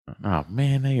Oh,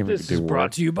 man. They This is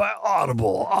brought to you by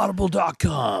Audible.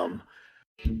 Audible.com.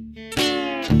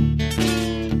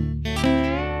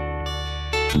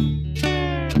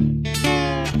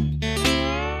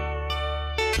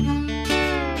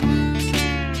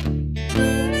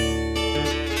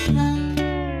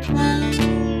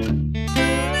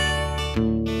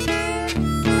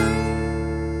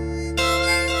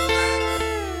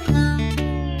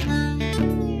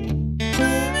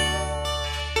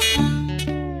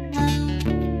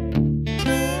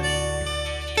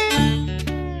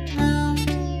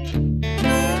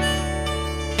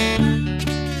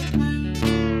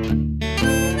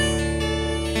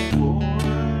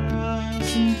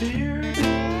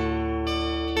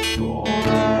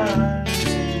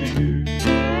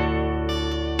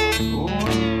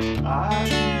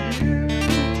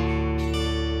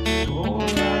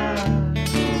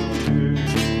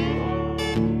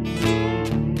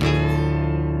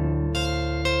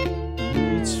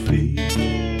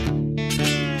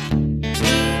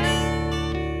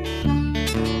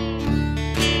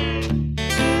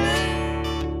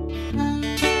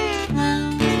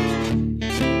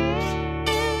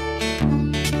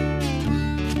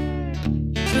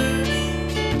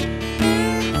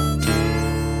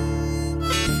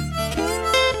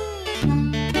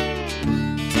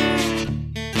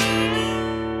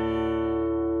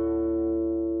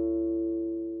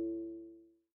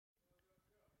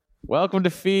 Welcome to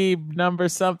Phoebe number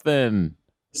something.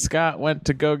 Scott went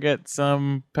to go get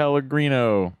some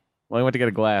Pellegrino. Well, he went to get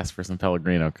a glass for some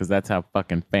Pellegrino because that's how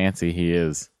fucking fancy he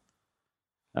is.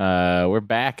 We're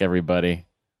back, everybody.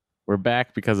 We're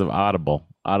back because of Audible.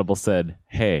 Audible said,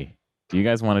 hey, do you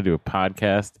guys want to do a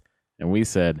podcast? And we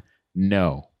said,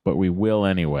 no, but we will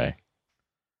anyway.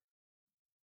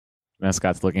 Now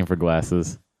Scott's looking for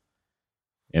glasses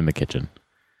in the kitchen.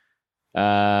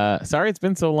 Sorry it's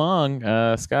been so long.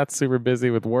 Scott's super busy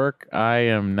with work. I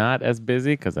am not as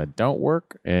busy because I don't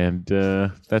work, and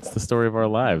that's the story of our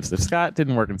lives. If Scott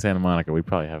didn't work in Santa Monica, we'd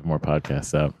probably have more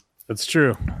podcasts out. That's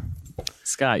true.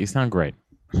 Scott, you sound great.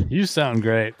 You sound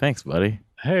great. Thanks, buddy.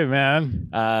 Hey, man.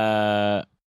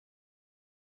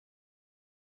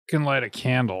 Can light a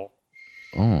candle.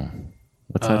 Oh,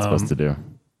 what's that supposed to do?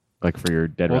 Like for your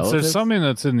dead relatives? There's something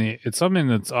that's it's something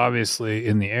that's obviously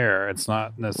in the air. It's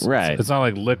not right. It's not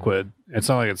like liquid. It's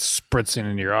not like it's spritzing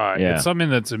in your eye. Yeah. It's something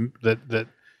that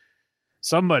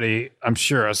somebody, I'm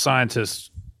sure, a scientist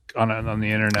on the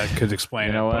internet could explain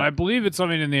it. But I believe it's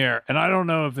something in the air, and I don't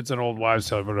know if it's an old wives'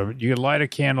 tale, but you can light a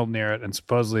candle near it, and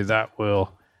supposedly that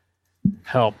will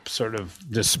help sort of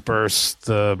disperse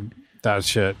that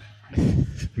shit.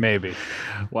 Maybe.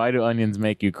 Why do onions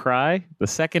make you cry? The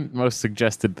second most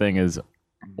suggested thing is,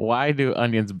 why do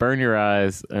onions burn your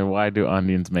eyes, and why do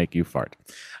onions make you fart?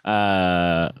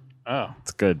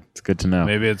 It's good. It's good to know.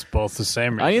 Maybe it's both the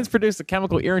same reason. Onions produce a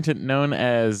chemical irritant known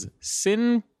as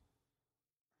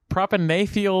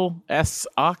synpropanethyl S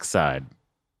oxide.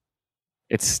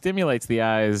 It stimulates the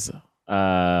eyes.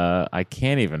 I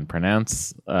can't even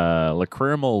pronounce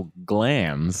lacrimal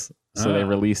glands, so they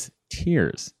release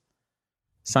tears.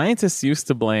 Scientists used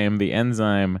to blame the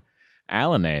enzyme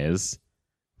alanase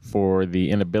for the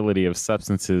instability of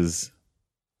substances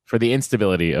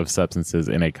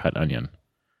in a cut onion.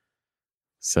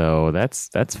 So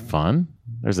that's fun.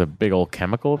 There's a big old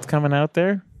chemical that's coming out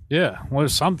there. Yeah, well,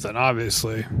 there's something,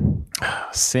 obviously.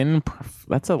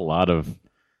 That's a lot of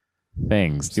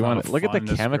things. Do you want to look at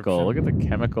the chemical? Look at the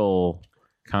chemical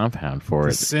compound for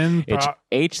it. It's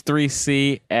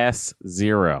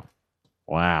H3CS0.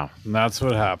 Wow. And that's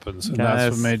what happens. And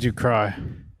that's what made you cry.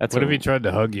 What if he tried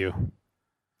to hug you?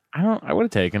 I would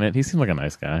have taken it. He seemed like a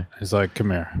nice guy. He's like,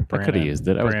 come here. I could have used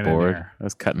it. I was bored. I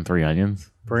was cutting 3 onions.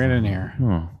 Bring it in here.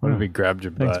 What if he grabbed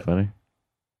your butt? Thanks, buddy.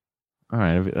 All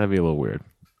right. That'd be a little weird.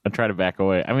 I'd try to back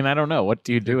away. I mean, I don't know. What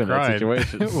do you do in that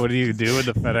situation? What do you do with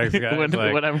the FedEx guy?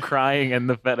 when I'm crying and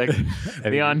the FedEx,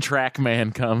 the on-track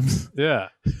man comes. Yeah.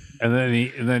 And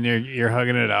then you're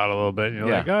hugging it out a little bit. And you're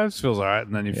like, oh, this feels all right.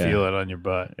 And then you feel it on your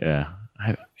butt. Yeah.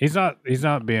 He's not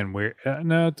being weird.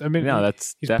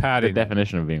 That's patting the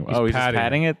definition of being. He's just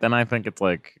patting it. Then I think it's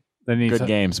like good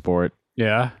game, sport.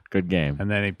 Yeah. Good game. And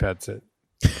then he pets it.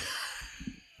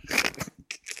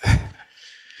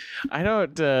 I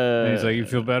don't. And he's like, you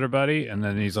feel better, buddy? And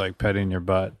then he's like petting your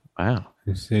butt. Wow.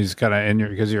 He's kind of in your,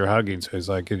 because you're hugging. So he's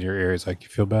like in your ear. He's like, you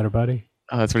feel better, buddy?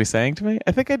 Oh, that's what he's saying to me?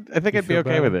 I think I'd be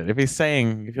okay with it. If he's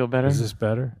saying, you feel better? Is this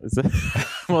better?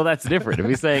 Well, that's different. If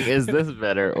he's saying, is this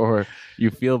better? Or you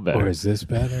feel better? Or is this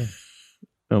better?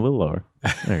 A little lower.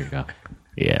 There you go.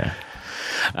 Yeah.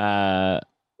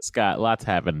 Scott, lots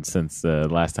happened since the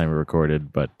last time we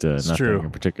recorded, but nothing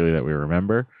in particular that we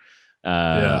remember.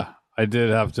 Yeah. I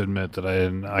did have to admit that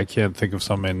I can't think of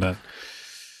something that.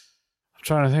 I'm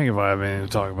trying to think if I have anything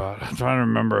to talk about. I'm trying to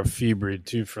remember a feed breed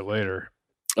too for later.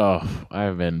 Oh,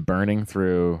 I've been burning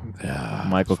through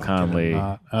Michael Conley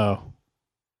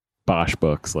Bosch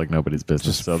books like nobody's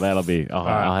business. So that'll be.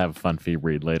 I'll have a fun feed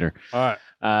read later. All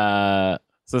right.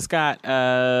 So Scott,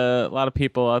 a lot of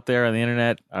people out there on the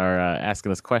internet are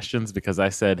asking us questions because I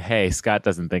said, "Hey, Scott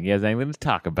doesn't think he has anything to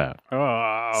talk about."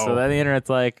 Oh. So then the internet's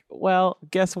like, "Well,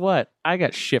 guess what? I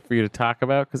got shit for you to talk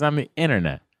about because I'm the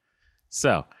internet."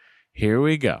 So here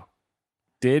we go.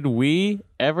 Did we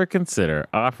ever consider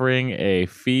offering a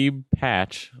Phoebe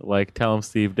patch like Tell 'em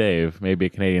Steve Dave, maybe a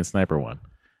Canadian Sniper one?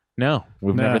 No,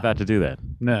 we've never thought to do that.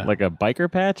 No. Like a biker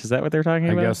patch? Is that what they're talking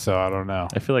about? I guess so. I don't know.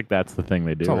 I feel like that's the thing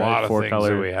they do. It's a lot of Four things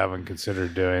color. that we haven't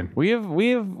considered doing.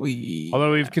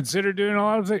 Although we've considered doing a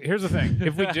lot of things. Here's the thing.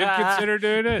 If we did consider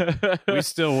doing it, we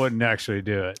still wouldn't actually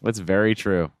do it. That's very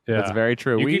true. Yeah. That's very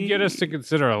true. You could get us to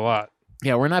consider a lot.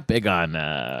 Yeah, we're not big on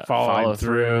follow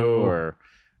through or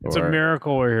it's a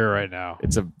miracle we're here right now.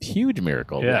 It's a huge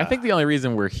miracle. Yeah. I think the only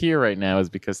reason we're here right now is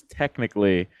because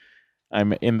technically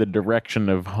I'm in the direction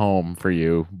of home for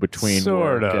you between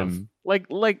sort work of. and like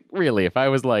really if I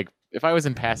was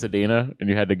in Pasadena and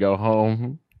you had to go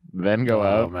home then go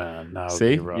out. Oh man, that would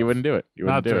See, be rough. you wouldn't do it. You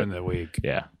wouldn't Not do during it. the week.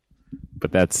 Yeah,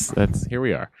 but that's here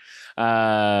we are.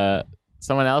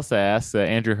 Someone else asked,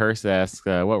 Andrew Hurst asked,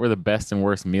 what were the best and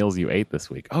worst meals you ate this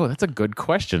week? Oh, that's a good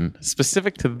question,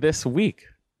 specific to this week.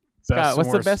 Scott,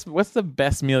 what's the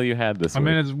best meal you had this week? I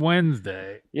mean, it's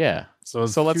Wednesday. Yeah. So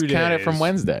let's count it from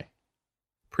Wednesday.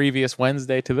 Previous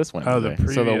Wednesday to this Wednesday. Oh, the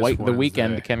previous the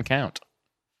weekend can count.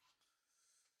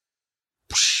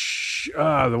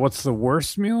 What's the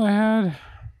worst meal I had?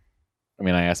 I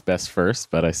mean, I asked best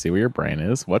first, but I see where your brain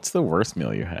is. What's the worst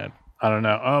meal you had? I don't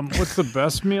know. What's the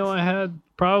best meal I had?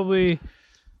 Probably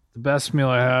the best meal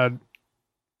I had.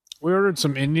 We ordered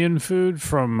some Indian food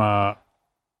from.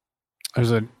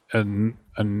 There's a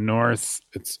north.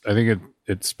 I think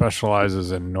it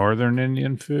specializes in northern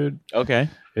Indian food. Okay.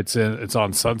 It's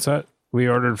on Sunset. We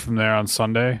ordered from there on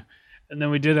Sunday, and then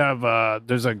we did have.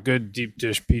 There's a good deep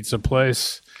dish pizza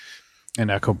place in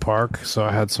Echo Park, so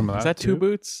I had some of that. Is that too. Two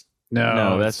Boots?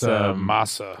 No, that's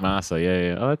Masa. Masa,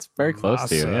 yeah. Oh, that's very close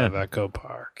to you. Yeah, of Echo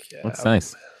Park. Yeah, that's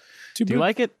nice. Do you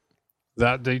like it?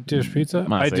 That deep dish pizza?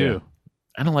 Masa, I do. Yeah.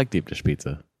 I don't like deep dish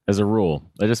pizza as a rule.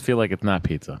 I just feel like it's not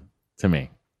pizza to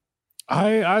me.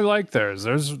 I like theirs.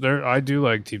 I do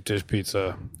like deep dish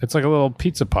pizza. It's like a little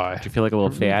pizza pie. Do you feel like a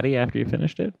little fatty after you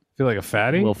finished it? Feel like a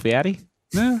fatty? A little fatty?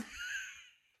 No.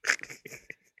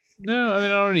 No, I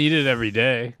mean I don't eat it every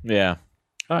day. Yeah.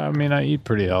 I mean I eat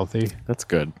pretty healthy. That's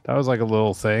good. That was like a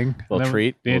little thing. Little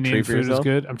treat. The Indian treat for food is yourself?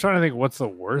 good. I'm trying to think what's the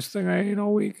worst thing I ate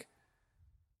all week.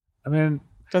 I mean,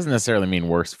 doesn't necessarily mean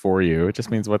worse for you. It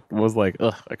just means what was like,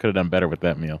 ugh, I could have done better with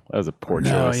that meal. That was a poor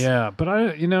choice. Yeah, but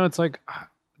it's like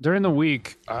during the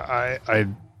week, I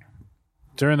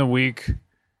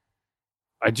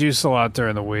juice a lot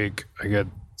during the week. I get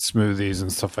smoothies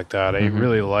and stuff like that. I eat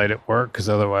really light at work because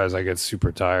otherwise I get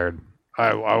super tired.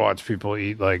 I watch people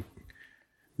eat like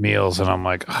meals and I'm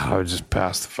like, I would just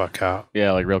pass the fuck out.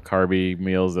 Yeah, like real carby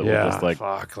meals that will just like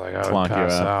fuck, like I would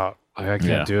pass out. Like I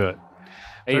can't do it.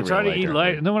 I try to eat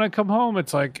light, and then when I come home,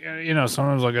 it's like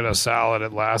sometimes I'll get a salad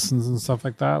at Lassen's and stuff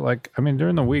like that. Like I mean,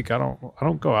 during the week, I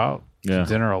don't go out to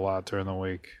dinner a lot during the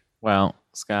week. Well,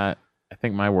 Scott, I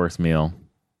think my worst meal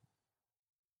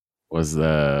was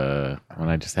when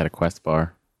I just had a Quest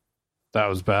bar. That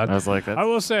was bad. I was like, I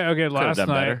will say, okay, last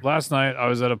night I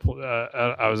was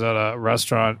at a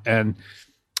restaurant and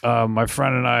my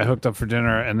friend and I hooked up for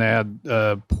dinner and they had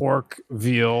pork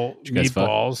veal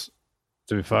meatballs.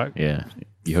 Did we fuck? Yeah.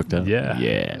 You hooked up? Yeah.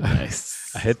 Yeah,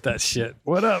 nice. I hit that shit.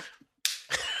 What up?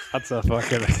 That's a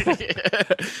fucking...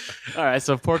 All right,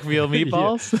 so pork veal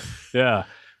meatballs? Yeah.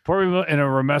 Pork veal in a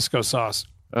romesco sauce.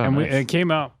 Oh, and nice. it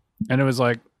came out and it was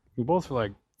like, we both were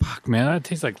like, fuck, man, that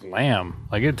tastes like lamb.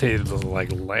 Like it tasted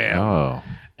like lamb. Oh.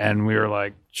 And we were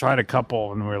like, tried a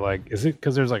couple and we were like, is it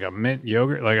because there's like a mint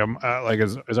yogurt? Like,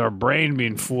 is our brain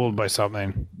being fooled by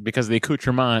something? Because the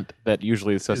accoutrement that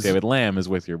usually is associated with lamb is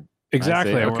with your...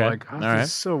 Exactly. And okay. we're like, this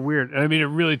is so weird. And I mean, it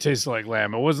really tasted like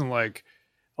lamb. It wasn't like,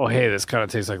 oh, hey, this kind of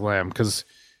tastes like lamb. Because,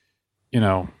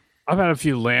 I've had a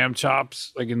few lamb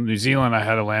chops. Like in New Zealand, I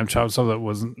had a lamb chop, so that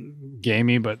wasn't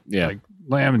gamey, but like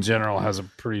lamb in general has a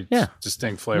pretty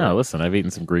distinct flavor. No, listen, I've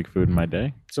eaten some Greek food in my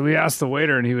day. So we asked the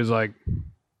waiter, and he was like,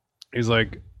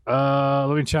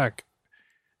 let me check.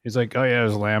 He's like, oh, yeah,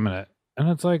 there's lamb in it. And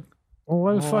it's like, well,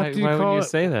 why the fuck do you call it?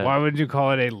 Say that? Why would you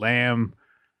call it a lamb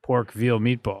pork veal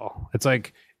meatball? It's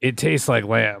like, it tastes like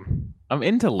lamb. I'm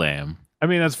into lamb. I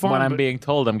mean, that's fine. When I'm being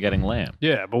told I'm getting lamb.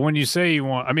 Yeah, but when you say you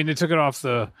want... I mean, they took it off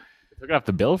the... They took it off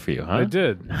the bill for you, huh? They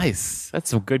did. Nice. That's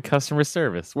some good customer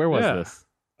service. Where was this?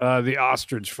 The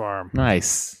ostrich farm.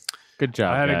 Nice. Good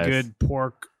job, I had guys. a good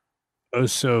pork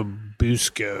osso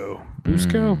busco.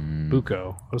 Busco?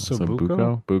 Buco. Osso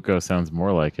buco? Buco sounds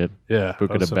more like it. Yeah.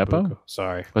 Buco de Beppo? Buco.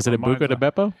 Sorry. Was it a Buco de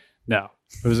Beppo? No.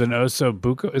 It was an osso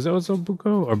buco. Is it osso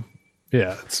buco? Or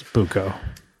yeah, it's buco.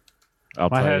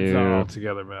 My head's not all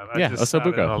together, man. I just sat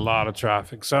in a lot of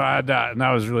traffic. So I had that, and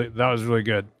that was really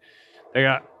good. They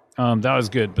got that was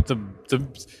good. But the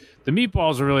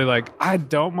meatballs are really like, I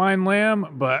don't mind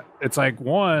lamb, but it's like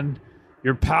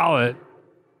your palate,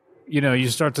 you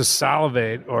start to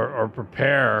salivate or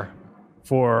prepare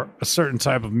for a certain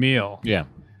type of meal. Yeah.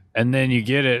 And then you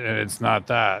get it and it's not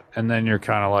that. And then you're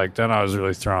kind of like, then I was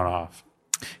really thrown off.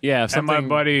 Yeah. And my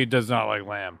buddy does not like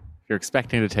lamb. You're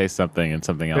expecting to taste something and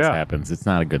something else happens. It's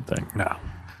not a good thing. No.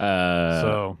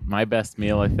 So my best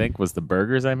meal, I think, was the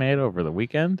burgers I made over the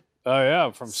weekend. Oh,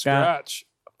 yeah. From scratch.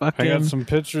 I got some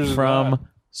pictures from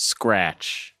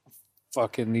scratch.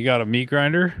 Fucking, you got a meat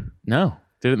grinder? No.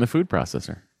 Did it in the food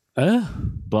processor.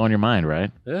 Blowing your mind,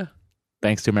 right? Yeah.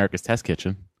 Thanks to America's Test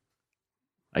Kitchen.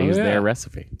 I used their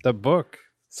recipe. The book.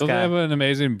 Don't they have an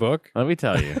amazing book? Let me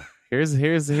tell you. Here's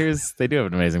they do have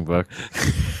an amazing book.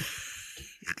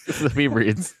 The Beef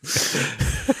Breeds.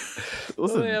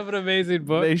 Listen, they have an amazing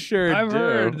book. They sure do. I've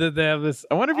heard that they have this.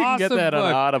 I wonder if you can get that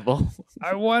on Audible.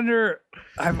 I wonder.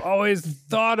 I've always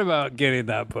thought about getting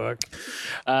that book.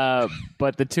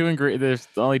 But there's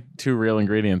only 2 real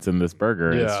ingredients in this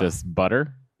burger. Yeah. It's just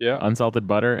butter, unsalted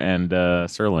butter, and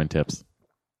sirloin tips.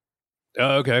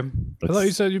 Oh, okay. I thought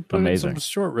you said you put in some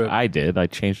short rib. I did. I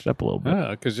changed it up a little bit.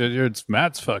 Yeah, because it's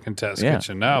Matt's fucking test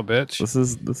kitchen now, bitch.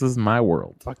 This is my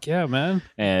world. Fuck yeah, man.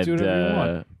 And do whatever you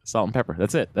want. Salt and pepper.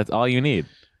 That's it. That's all you need.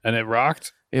 And it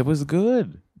rocked? It was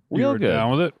good. Real good.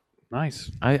 Down with it? Nice.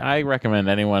 I recommend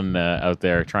anyone out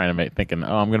there thinking,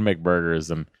 I'm going to make burgers,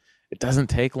 and it doesn't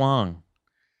take long.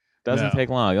 Take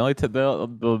long.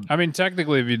 I mean,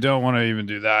 technically, if you don't want to even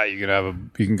do that, you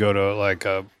can go to like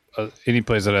any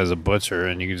place that has a butcher,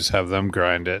 and you can just have them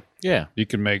grind it. Yeah, you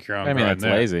can make your own. I mean, that's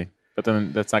lazy, but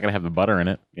then that's not going to have the butter in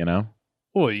it,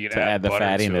 Well, you can add the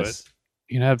fattiness.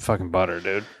 You can add fucking butter,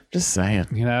 dude. Just saying.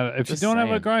 If you don't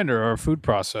have a grinder or a food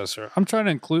processor, I'm trying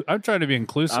to be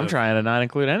inclusive. I'm trying to not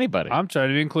include anybody. I'm trying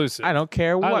to be inclusive. I don't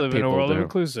care what people do. I live in a world of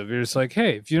inclusive. You're just like,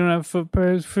 hey, if you don't have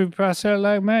a food processor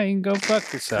like me, you can go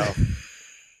fuck yourself.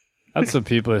 That's what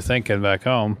people are thinking back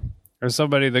home. Or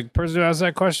the person who asked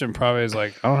that question probably is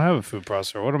like, I don't have a food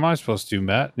processor. What am I supposed to do,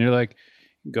 Matt? And you're like,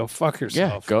 go fuck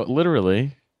yourself. Yeah, go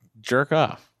literally jerk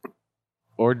off.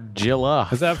 Or jill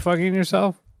off. Is that fucking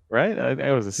yourself? Right?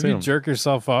 I was assuming. If you jerk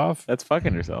yourself off? That's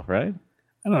fucking yourself, right?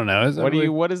 I don't know.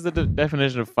 What is the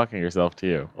definition of fucking yourself to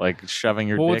you? Like shoving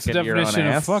your dick into your own ass? What's the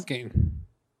definition of fucking?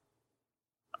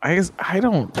 I guess I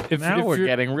don't. Now we're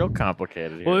getting real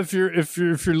complicated here. Well, if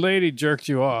your lady jerked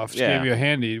you off, she gave you a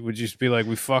handy, would you just be like,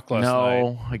 "We fucked last night"?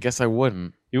 No, I guess I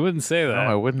wouldn't. You wouldn't say that. No,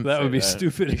 I wouldn't. That would be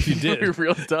stupid if you did. You're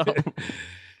real dumb.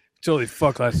 Totally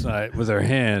fucked last night with her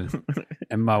hand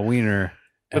and my wiener.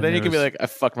 But then you could be like, "I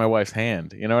fucked my wife's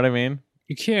hand." You know what I mean?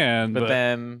 You can,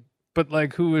 but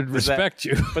like, who would respect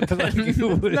you? But then, that's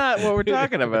not what we're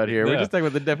talking about here. No. We're just talking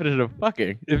about the definition of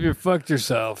fucking. If you fucked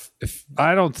yourself,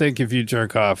 I don't think if you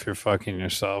jerk off, you're fucking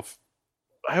yourself.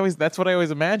 That's what I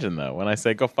always imagine, though. When I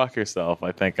say "go fuck yourself,"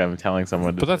 I think I'm telling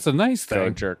someone. But that's a nice thing. Go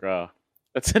jerk off.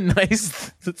 That's so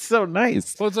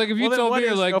nice. Well, it's like if you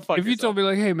told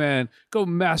me, hey man, go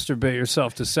masturbate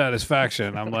yourself to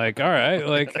satisfaction. I'm like, all right,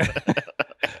 like.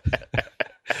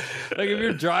 Like if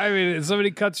you're driving and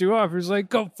somebody cuts you off, you're just like,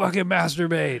 go fucking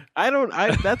masturbate.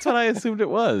 That's what I assumed it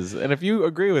was. And if you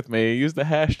agree with me, use the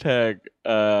hashtag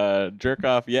jerk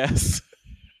off yes.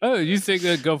 Oh, you think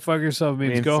that go fuck yourself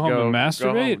means go home and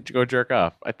masturbate? Go jerk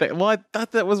off. I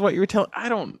thought that was what you were telling. I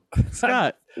don't.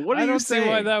 Scott, what are you saying? I don't see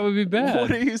why that would be bad.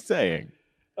 What are you saying?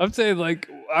 I'm saying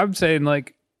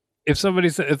like if somebody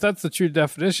said, if that's the true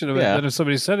definition of it, then if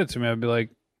somebody said it to me, I'd be like,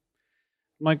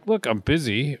 look, I'm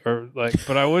busy, or like,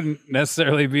 but I wouldn't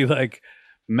necessarily be like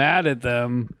mad at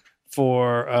them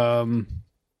for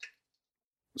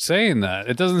saying that.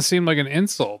 It doesn't seem like an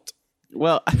insult.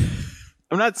 Well,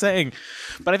 I'm not saying,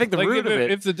 but I think the root of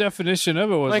it. If the definition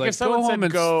of it was like if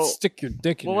someone said stick your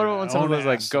dick in. Well, what about when someone was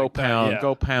like go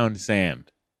pound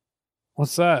sand?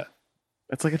 What's that?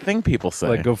 That's like a thing people say.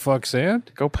 Like go fuck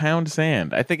sand? Go pound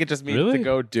sand. I think it just means to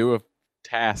go do a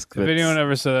task. If anyone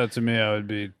ever said that to me, I would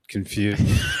be confused.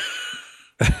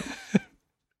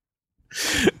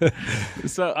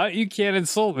 So you can't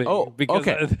insult me. Oh, because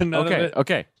okay.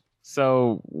 Okay.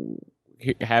 So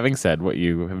having said what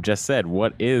you have just said,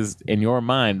 what is in your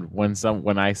mind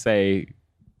when I say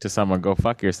to someone, go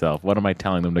fuck yourself, what am I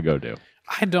telling them to go do?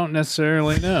 I don't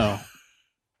necessarily know.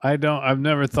 I've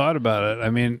never thought about it. I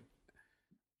mean,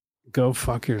 go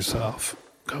fuck yourself.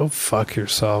 Go fuck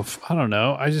yourself. I don't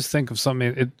know. I just think of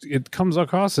something. It comes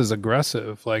across as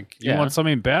aggressive. Like you want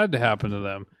something bad to happen to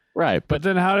them. Right. But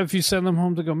then how if you send them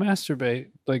home to go masturbate?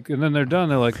 Like, and then they're done.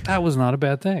 They're like, that was not a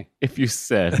bad thing. If you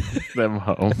send them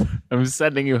home, I'm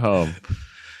sending you home.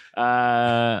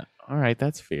 All right.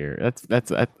 That's fair.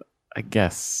 That's I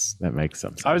guess that makes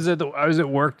some sense. I was at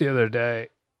work the other day.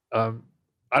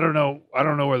 I don't know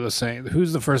where the saying.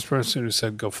 Who's the first person who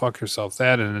said "go fuck yourself"? They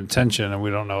had an intention, and we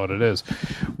don't know what it is.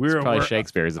 It's probably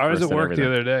Shakespeare. I was at work the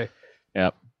other day.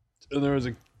 Yep. And there was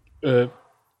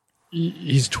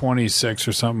he's 26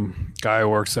 or some guy who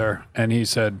works there, and he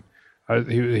said I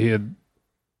knew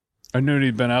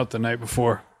he'd been out the night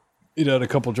before. He'd had a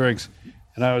couple drinks,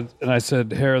 and I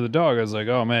said hair of the dog. I was like,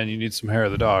 oh man, you need some hair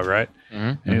of the dog, right?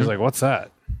 And he was like, what's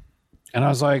that? And I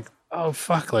was like, oh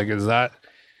fuck, like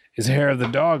is hair of the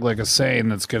dog like a saying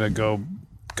that's gonna go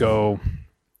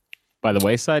by the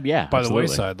wayside? Yeah, by the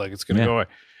wayside, like it's gonna go away.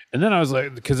 And then I was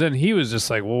like, because then he was just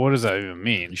like, well, what does that even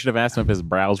mean? You should have asked him if his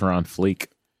brows were on fleek.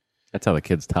 That's how the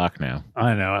kids talk now.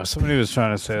 I know. Somebody was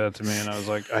trying to say that to me, and I was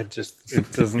like, it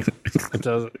doesn't.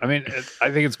 I mean,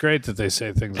 I think it's great that they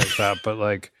say things like that, but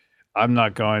like, I'm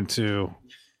not going to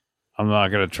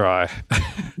try.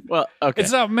 Well, okay.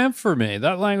 It's not meant for me.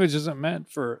 That language isn't meant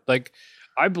for, like,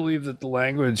 I believe that the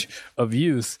language of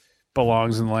youth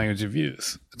belongs in the language of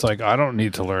youth. It's like, I don't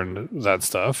need to learn that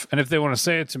stuff. And if they want to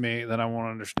say it to me, then I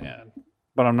won't understand,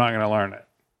 but I'm not going to learn it.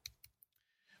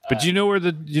 But you know what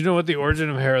the origin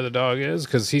of hair of the dog is?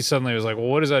 Because he suddenly was like, well,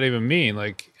 what does that even mean?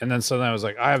 Like, and then suddenly I was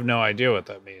like, I have no idea what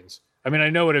that means. I mean, I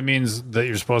know what it means that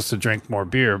you're supposed to drink more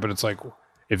beer, but it's like,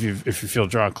 if you feel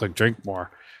drunk, like drink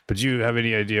more. But do you have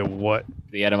any idea what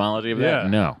the etymology of that?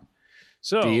 No.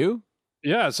 So do you?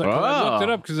 Yeah. So I looked it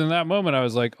up because in that moment I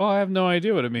was like, oh, I have no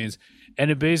idea what it means.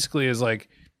 And it basically is like,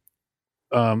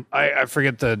 I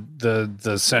forget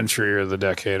the century or the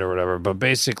decade or whatever, but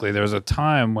basically there was a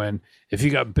time when if you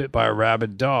got bit by a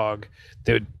rabid dog,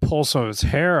 they would pull some of its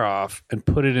hair off and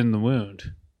put it in the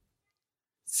wound,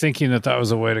 thinking that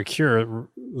was a way to cure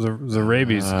the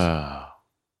rabies.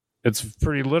 It's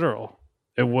pretty literal.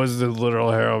 It was the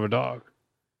literal hair of a dog.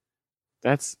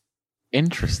 That's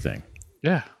interesting.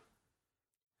 Yeah.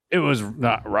 It was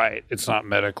not right. It's not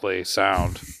medically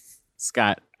sound.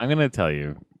 Scott, I'm going to tell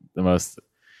you I'm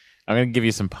going to give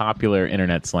you some popular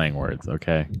internet slang words,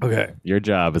 okay? Okay. Your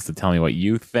job is to tell me what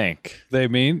you think they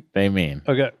mean.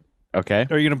 Okay. Okay?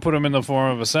 Are you going to put them in the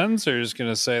form of a sentence, or are you just going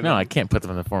to say No, I can't put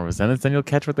them in the form of a sentence, then you'll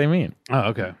catch what they mean. Oh,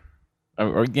 okay.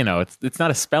 Or it's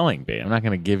not a spelling bee. I'm not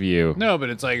going to give you... No, but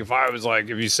it's like if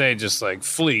you say just like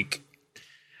fleek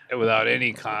without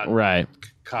any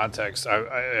context,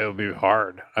 it'll be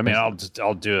hard. I mean, I'll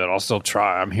do it. I'll still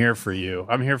try. I'm here for you.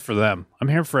 I'm here for them. I'm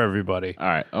here for everybody. All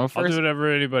right. I'll do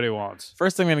whatever anybody wants.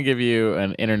 First, I'm going to give you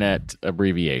an internet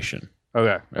abbreviation.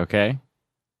 Okay.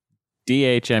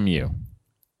 DHMU.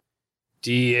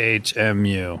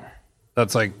 DHMU.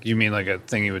 That's like, you mean like a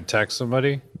thing you would text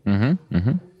somebody?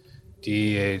 Mm-hmm.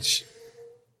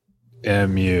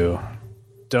 DHMU.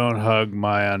 Don't hug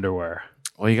my underwear.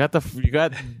 Well, you got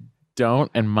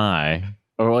don't and my.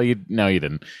 Oh, well, you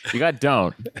didn't. You got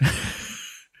don't.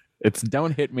 It's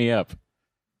don't hit me up.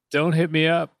 Don't hit me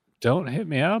up. Don't hit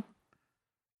me up.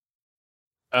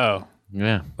 Oh.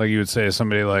 Yeah. Like you would say to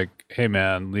somebody like, hey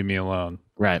man, leave me alone.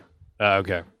 Right.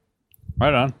 Okay.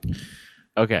 Right on.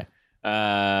 Okay.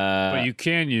 But you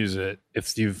can use it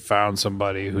if you've found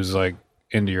somebody who's like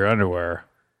into your underwear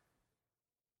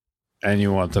and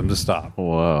you want them to stop.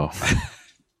 Whoa.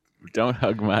 Don't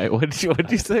hug my... What'd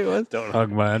you say it was? Don't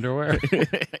hug my underwear.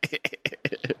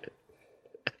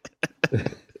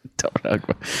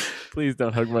 Please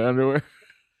don't hug my underwear.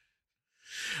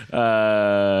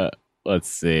 Let's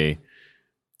see.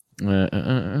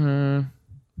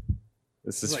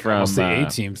 This is from the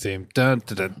A-Team theme. Dun,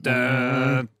 dun,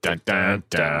 dun, dun, dun,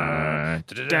 dun,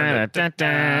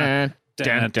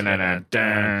 dun, dun,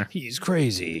 dun. He's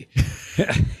crazy.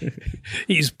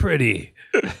 He's pretty.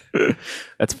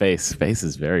 That's Face. Face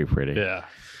is very pretty. Yeah.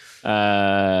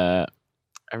 I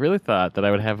really thought that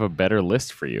I would have a better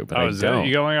list for you, but I don't.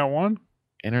 You only got one?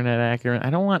 Internet acronym. I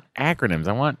don't want acronyms.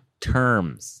 I want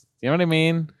terms. You know what I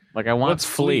mean? Like I want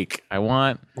Fleek. I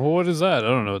want. Well, what is that? I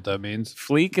don't know what that means.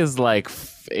 Fleek is like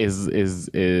is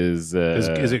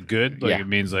it good? Like yeah. It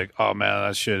means like, oh man,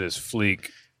 that shit is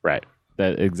Fleek. Right.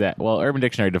 That exact. Well, Urban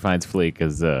Dictionary defines Fleek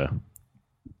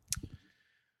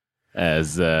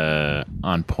as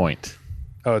on point.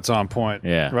 Oh, it's on point.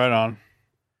 Yeah. Right on.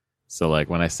 So, like,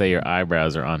 when I say your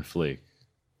eyebrows are on fleek,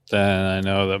 then I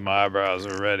know that my eyebrows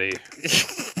are ready.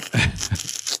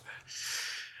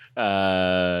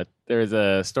 There's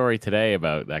a story today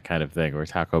about that kind of thing where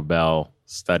Taco Bell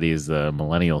studies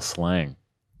millennial slang.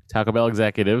 Taco Bell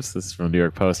executives, this is from the New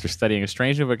York Post, are studying a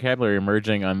strange new vocabulary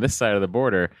emerging on this side of the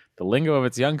border, the lingo of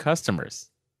its young customers.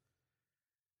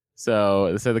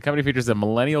 So the company features a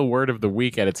millennial word of the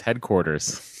week at its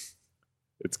headquarters.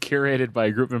 It's curated by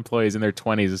a group of employees in their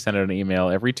 20s who send out an email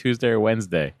every Tuesday or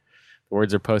Wednesday. The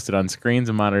words are posted on screens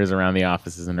and monitors around the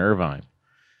offices in Irvine.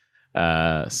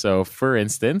 So, for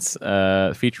instance,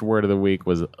 featured word of the week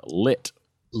was lit.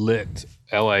 Lit.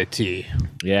 L-I-T.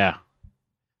 Yeah.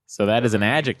 So that is an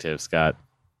adjective, Scott.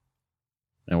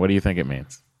 And what do you think it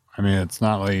means? I mean, it's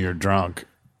not like you're drunk,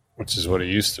 which is what it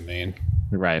used to mean.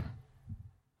 Right.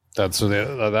 That's what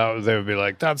they would be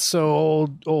like, that's so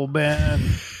old man.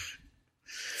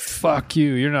 Fuck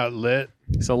you. You're not lit.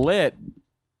 So lit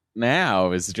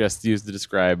now is just used to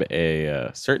describe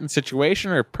a certain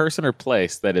situation or person or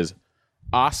place that is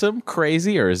awesome,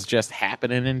 crazy, or is just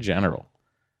happening in general.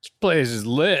 This place is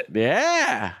lit.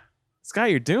 Yeah. Scott,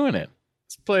 you're doing it.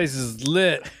 This place is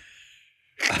lit.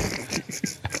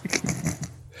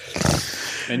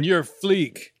 And you're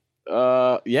Fleek.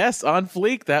 Yes, On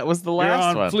Fleek. That was the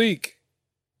last one. You're on Fleek.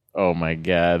 Oh, my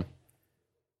God.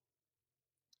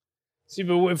 See,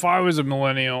 but if I was a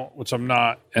millennial, which I'm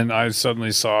not, and I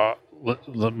suddenly saw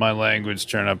my language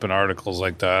turn up in articles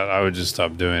like that, I would just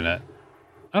stop doing it.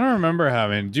 I don't remember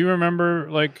having. Do you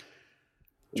remember, like...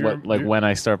 when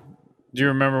I start... Do you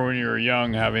remember when you were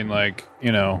young having, like,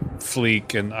 you know,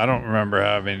 Fleek? And I don't remember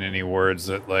having any words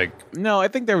that, like... No, I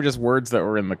think they were just words that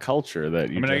were in the culture that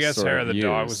you I guess hair of the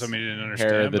dog used. was something you didn't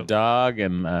understand. Hair of the dog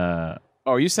and...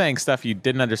 are you saying stuff you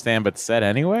didn't understand but said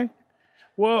anyway?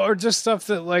 Well, or just stuff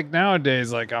that, like,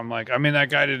 nowadays, like, I'm like... I mean, that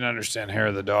guy didn't understand hair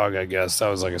of the dog, I guess. That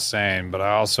was, like, a saying. But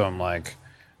I also am like...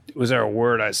 Was there a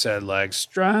word I said, like,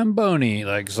 Stromboni?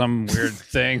 Like, some weird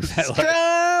thing that, like...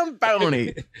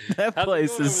 Stromboni. That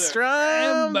place is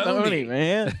Stromboni,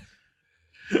 man.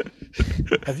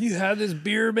 Have you had this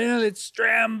beer, man? It's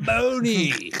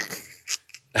Stromboni.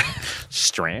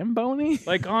 Stramboni?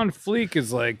 Like, On Fleek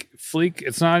is like Fleek.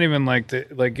 It's not even like the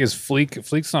like is Fleek.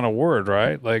 Fleek's not a word,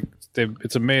 right? Like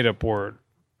it's a made up word.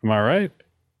 Am I right?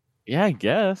 Yeah, I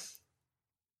guess.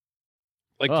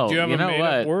 Like, did you have a made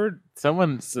up word?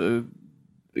 Someone's the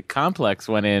Complex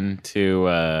went into.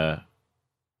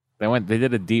 They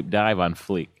did a deep dive on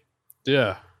Fleek.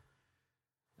 Yeah.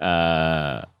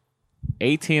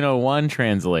 1801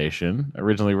 translation,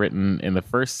 originally written in the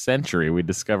 1st century, we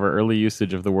discover early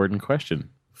usage of the word in question.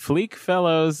 Fleek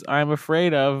fellows I'm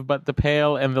afraid of, but the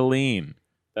pale and the lean.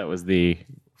 That was the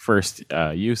first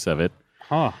use of it.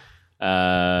 Huh.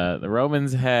 The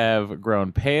Romans have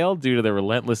grown pale due to the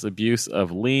relentless abuse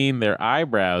of lean. Their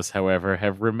eyebrows, however,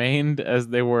 have remained as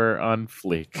they were on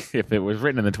fleek. If it was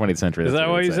written in the 20th century. Is that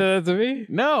why you said that to me?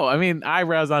 No, I mean,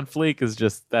 eyebrows on fleek is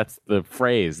just, that's the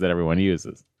phrase that everyone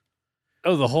uses.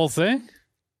 Oh, the whole thing?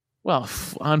 Well,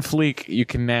 on fleek, you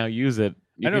can now use it.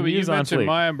 I know, but you mentioned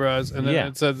my eyebrows, and then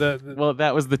it said that. Well,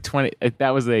 that was that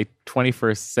was a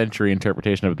 21st century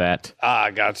interpretation of that.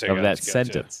 Gotcha. That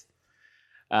sentence.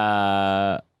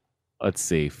 Let's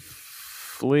see.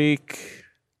 Fleek.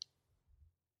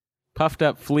 Puffed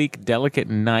up fleek, delicate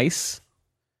and nice.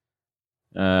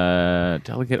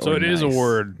 Delicate so or it is a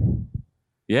word.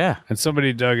 Yeah. And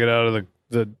somebody dug it out of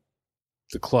the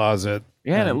closet.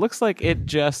 Yeah, and it looks like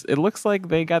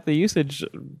they got the usage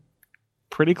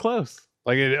pretty close.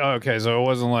 Like okay, so it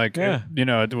wasn't like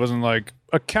it wasn't like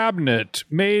a cabinet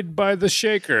made by the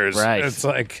Shakers. Right. It's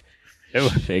like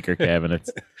Shaker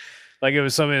cabinets. Like it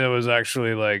was something that was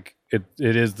actually like it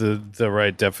is the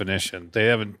right definition. They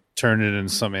haven't turned it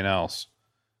into something else.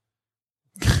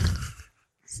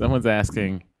 Someone's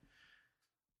asking.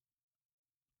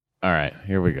 All right,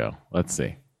 here we go. Let's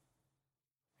see.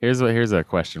 Here's a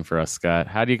question for us, Scott.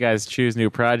 How do you guys choose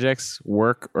new projects,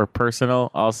 work or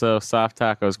personal? Also, soft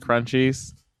tacos,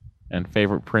 crunchies, and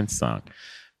favorite Prince song.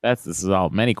 This is all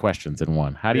many questions in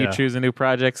one. How do you choose a new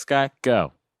project, Scott?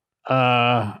 Go.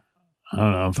 I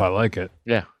don't know if I like it.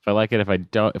 Yeah, if I like it. If I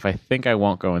don't, if I think I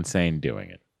won't go insane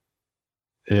doing it.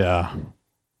 Yeah,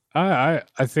 I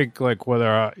think like whether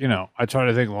I try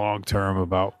to think long term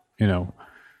about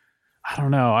I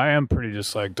don't know. I am pretty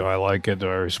just like, do I like it? Do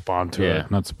I respond to it? And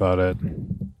that's about it.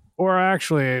 Or I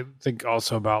actually think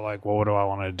also about like, well, what do I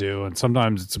want to do? And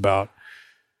sometimes it's about,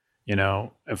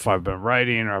 if I've been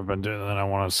writing or I've been doing, then I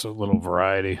want a little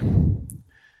variety.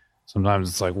 Sometimes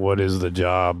it's like, what is the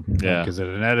job? Yeah. Like, is it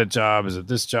an edit job? Is it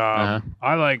this job?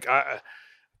 Uh-huh.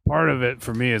 Part part of it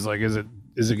for me is like, is it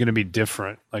going to be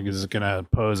different? Like, is it going to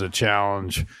pose a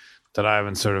challenge that I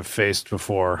haven't sort of faced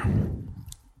before?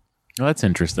 Well, that's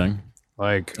interesting.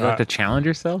 Like, you like to challenge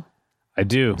yourself? I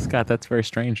do, Scott. That's very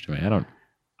strange to me.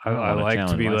 I like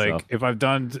to be myself. Like, if I've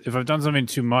done something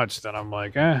too much, then I'm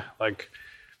like, like,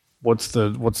 what's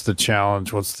the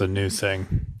challenge? What's the new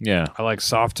thing? Yeah, I like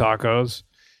soft tacos,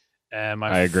 and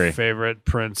my favorite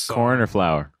Prince song, corn or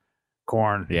flour.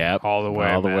 Corn. Yeah, all the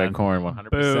way, corn,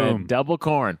 100%. Double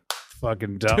corn.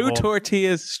 Fucking double. 2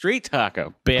 tortillas, street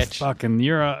taco, bitch. Fucking,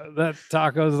 that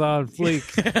taco's on fleek.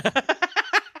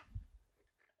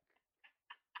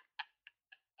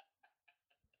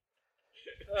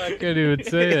 I couldn't even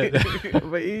say it.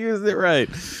 But you used it right.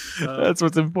 That's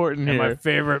what's important here.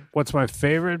 What's my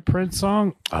favorite Prince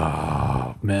song?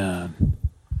 Oh, man.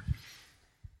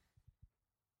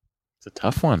 It's a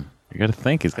tough one. You got to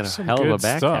think. He's got a hell of a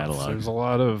back catalog. There's a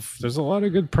lot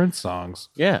of good Prince songs.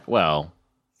 Yeah, well,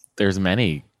 there's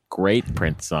many great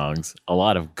Prince songs, a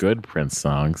lot of good Prince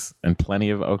songs, and plenty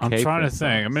of okay I'm trying Prince to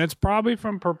think. songs. I mean, it's probably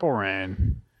from Purple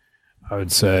Rain, I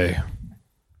would say.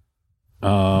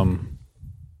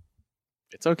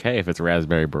 It's okay if it's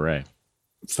Raspberry Beret.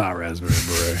 It's not Raspberry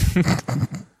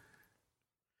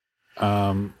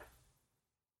Beret.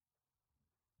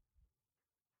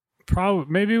 Probably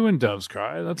maybe When Doves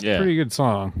Cry. That's a pretty good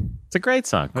song. It's a great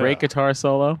song. Great guitar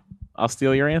solo. I'll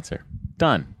steal your answer.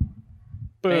 Done.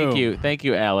 Boom. Thank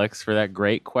you, Alex, for that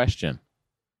great question.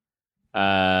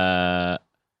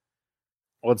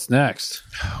 What's next?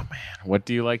 Oh man, what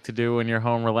do you like to do when you're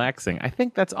home relaxing? I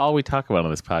think that's all we talk about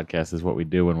on this podcast is what we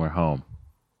do when we're home.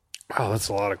 Oh, that's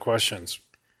a lot of questions.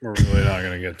 We're really not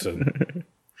going to get to.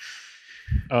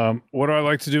 What do I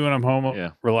like to do when I'm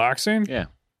home relaxing? Yeah.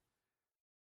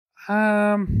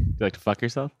 You like to fuck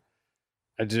yourself?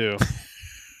 I do.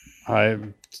 I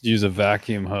use a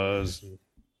vacuum hose.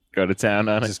 Go to town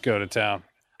on it. Just go to town.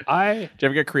 Did you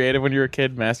ever get creative when you were a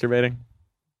kid masturbating?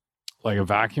 Like a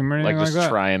vacuum or anything like that? Just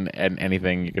trying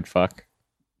anything you could fuck?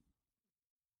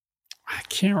 I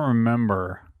can't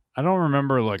remember. I don't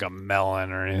remember like a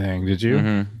melon or anything. Did you?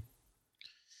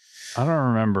 Mm-hmm. I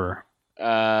don't remember.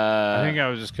 I think I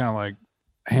was just kind of like,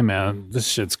 hey man, this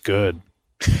shit's good.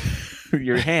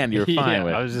 Your hand, you were fine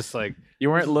with. I was just like, you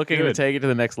weren't looking to take it to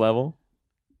the next level?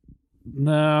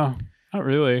 No, not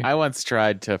really. I once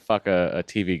tried to fuck a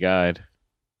TV guide.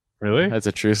 Really? That's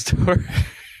a true story.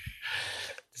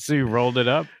 So you rolled it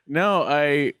up? No,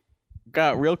 I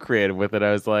got real creative with it.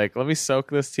 I was like, let me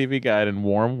soak this TV guide in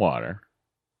warm water.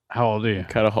 How old are you?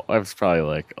 Cut a hole. I was probably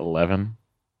like 11.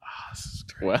 Oh, this is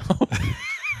great. Well.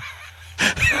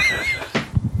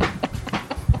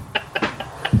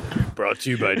 Brought to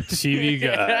you by TV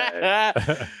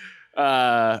Guide.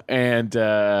 I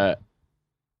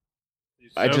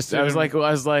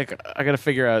was like, I got to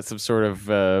figure out some sort of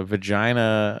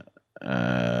vagina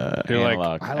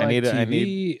analog.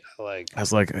 Like, I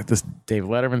was like, this Dave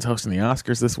Letterman's hosting the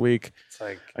Oscars this week. It's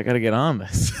like, I got to get on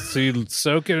this. So you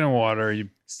soak it in water. You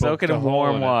soak it in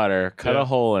warm water, cut a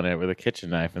hole in it with a kitchen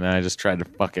knife, and then I just tried to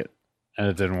fuck it. And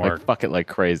it didn't work. Like, fuck it like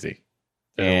crazy.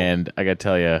 And I got to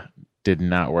tell you, did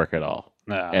not work at all.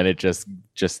 No. And it just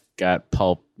got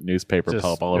newspaper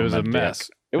pulp all over my dick. It was a mess.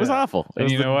 It was awful.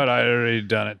 And you know what? I had already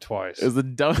done it twice. It was the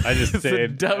dumbest. I just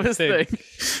stayed. The dumbest thing.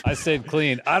 I stayed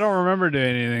clean. I don't remember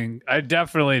doing anything. I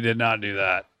definitely did not do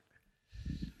that.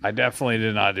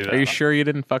 Are you sure you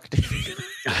didn't fuck TV?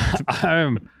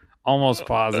 I'm almost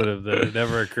positive that it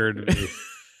never occurred to me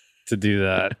to do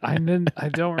that. I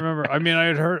don't remember. I mean, I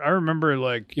remember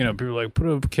like, you know, people like put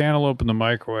a cantaloupe in the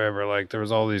microwave, or like there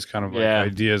was all these kind of like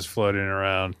ideas floating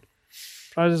around.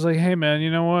 I was just like, hey man,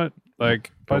 you know what?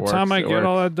 Like by the time I get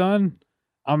all that done,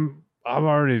 I'm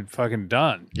already fucking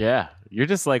done. Yeah. You're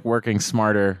just like working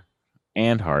smarter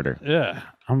and harder. Yeah.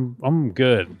 I'm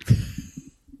good.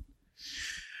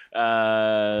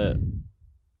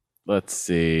 Let's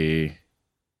see.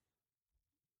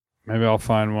 Maybe I'll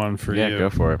find one for you. Yeah, go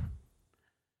for it.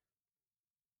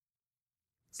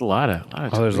 It's a lot of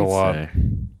there's a lot.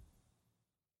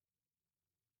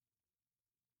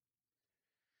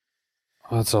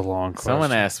 Oh, that's a long question.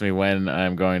 Someone asked me when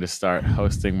I'm going to start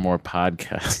hosting more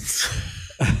podcasts.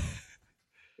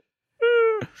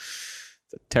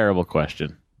 It's a terrible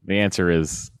question. The answer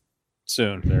is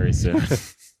soon. Very soon.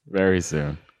 Very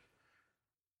soon.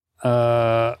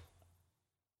 3.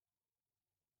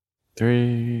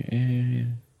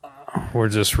 We're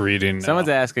just reading now. Someone's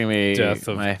asking me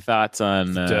my thoughts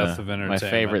on death of my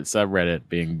favorite subreddit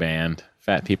being banned.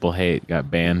 Fat People Hate got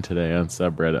banned today on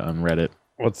subreddit on Reddit.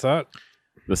 What's that?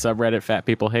 The subreddit Fat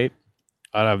People Hate?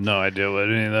 I have no idea what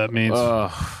any of that means.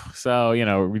 Oh, so, you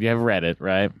know, you have Reddit,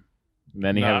 right? And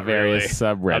then you have various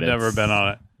subreddits. I've never been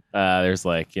on it. There's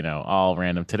like, all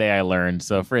random. Today I learned.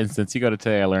 So, for instance, you go to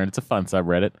Today I Learned. It's a fun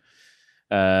subreddit.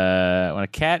 When a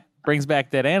cat brings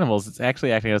back dead animals, it's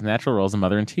actually acting as natural roles of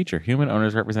mother and teacher. Human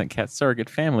owners represent cat surrogate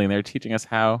family, and they're teaching us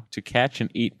how to catch and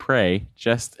eat prey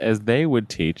just as they would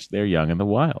teach their young in the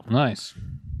wild. Nice.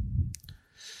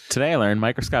 Today I learned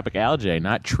microscopic algae,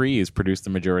 not trees, produce the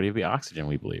majority of the oxygen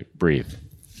we breathe.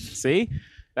 See?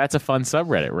 That's a fun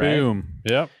subreddit, right? Boom.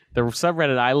 Yep. The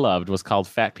subreddit I loved was called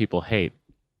Fat People Hate.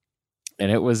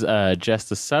 And it was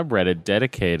just a subreddit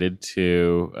dedicated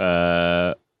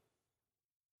to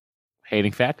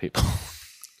hating fat people.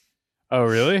 Oh,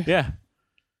 really? Yeah.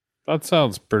 That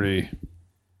sounds pretty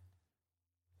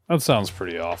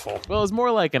awful. Well, it's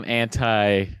more like an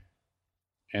anti...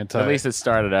 At least it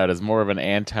started out as more of an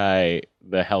anti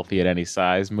the healthy at any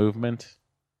size movement.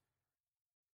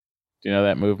 Do you know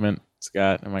that movement,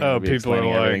 Scott? Am I going to be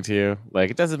explaining everything to you? Like,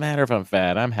 it doesn't matter if I'm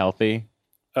fat. I'm healthy.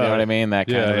 You know what I mean? That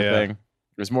kind of a thing. It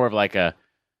was more of like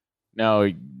no,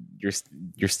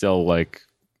 you're still like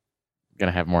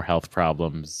going to have more health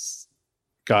problems.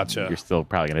 Gotcha. You're still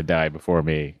probably going to die before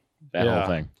me. That whole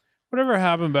thing. Whatever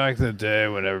happened back in the day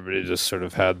when everybody just sort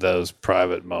of had those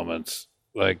private moments,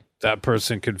 like that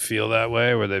person could feel that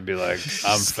way where they'd be like,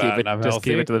 I'm fat and I'm healthy. Just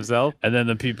keep it to themselves. And then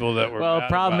the people that were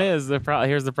here's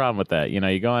the problem with that.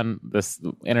 You go on this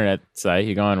internet site,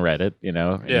 you go on Reddit,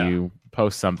 and you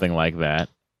post something like that.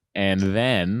 And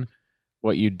then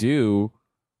what you do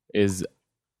is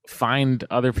find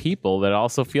other people that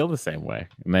also feel the same way.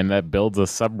 And then that builds a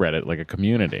subreddit, like a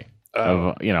community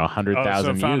of, 100,000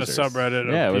 so users. Found a subreddit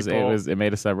of people. It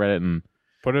made a subreddit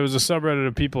But it was a subreddit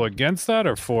of people against that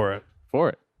or for it? For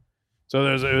it. So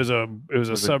it was a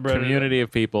subreddit community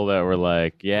of people that were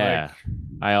like, I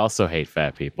also hate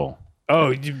fat people.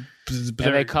 Oh, and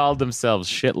they called themselves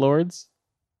shitlords.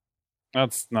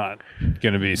 That's not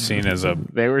going to be seen as a.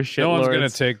 They were shitlords. No one's going to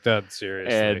take that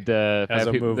seriously. And the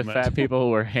fat people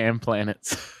were ham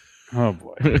planets. Oh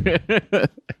boy.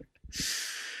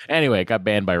 Anyway, it got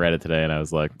banned by Reddit today, and I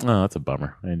was like, oh, that's a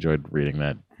bummer. I enjoyed reading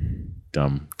that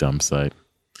dumb site.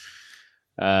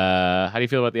 How do you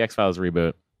feel about the X-Files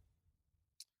reboot?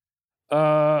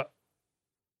 I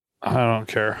don't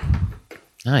care.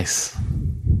 Nice.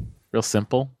 Real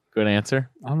simple. Good answer.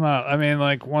 I'm not. I mean,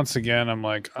 like, once again, I'm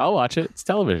like, I'll watch it. It's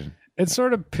television. It's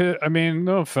sort of. I mean,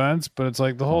 no offense, but it's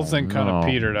like the whole thing kind of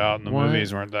petered out, and the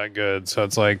movies weren't that good. So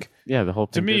it's like, the whole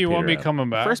thing. To me, you won't be coming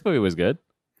back. The first movie was good.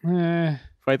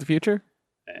 Fight the Future.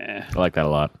 I like that a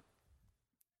lot.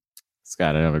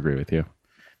 Scott, I don't agree with you.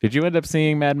 Did you end up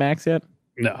seeing Mad Max yet?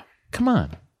 No. Come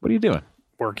on. What are you doing?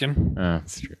 Working.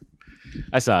 That's true.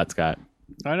 I saw it, Scott.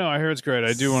 I know. I hear it's great.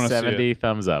 I do want to see it. 70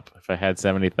 thumbs up. If I had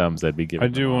 70 thumbs, I'd be giving. I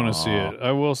do want to see it.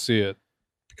 I will see it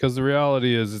because the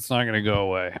reality is it's not going to go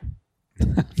away.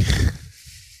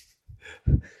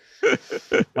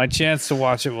 My chance to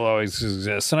watch it will always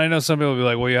exist, and I know some people will be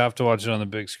like, "Well, you have to watch it on the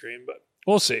big screen," but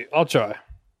we'll see. I'll try.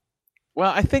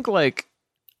 Well, I think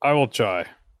I will try.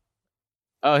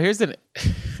 Oh, here's a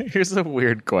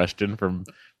weird question from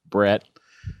Brett.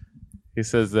 He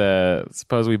says,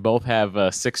 suppose we both have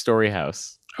a 6-story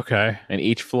house. Okay. And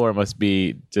each floor must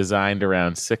be designed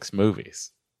around 6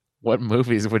 movies. What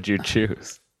movies would you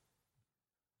choose?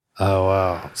 Oh,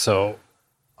 wow. So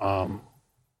I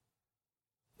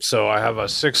have a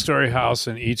 6-story house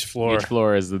and each floor. Each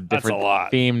floor is a different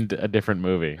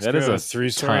movie. That is a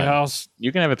 3-story house.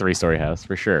 You can have a 3-story house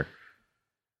for sure.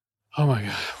 Oh my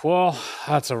God. Well,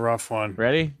 that's a rough one.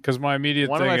 Ready? Because my immediate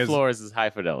one thing of my floors is high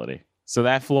fidelity. So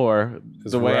that floor,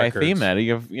 the way I theme that,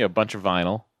 you have a bunch of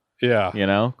vinyl. Yeah.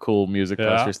 Cool music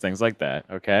posters, things like that.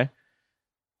 Okay.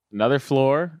 Another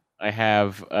floor, I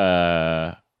have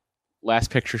Last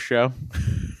Picture Show.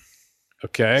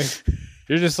 Okay.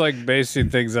 You're just like basing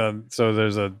things on. So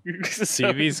there's a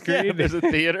TV screen. Yeah, there's a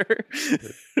theater.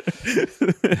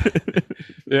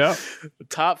 Yeah. The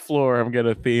top floor, I'm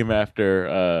gonna theme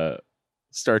after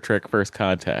Star Trek: First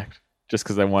Contact, just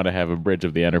because I want to have a Bridge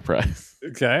of the Enterprise.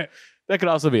 Okay. That could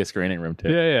also be a screening room too.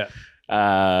 Yeah.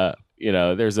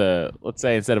 There's let's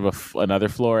say instead of another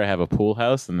floor, I have a pool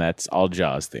house, and that's all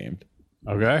Jaws themed.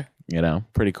 Okay.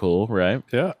 Pretty cool, right?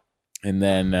 Yeah. And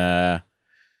then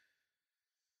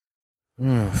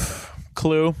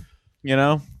Clue,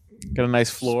 got a nice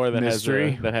floor that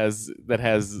Mystery. has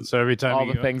So every time all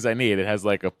the things I need. It has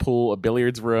like a pool, a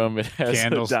billiards room, it has a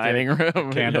dining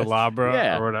room,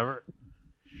 candelabra or whatever.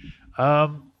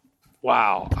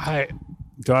 Wow.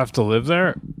 Do I have to live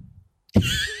there?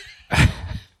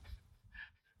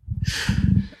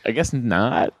 I guess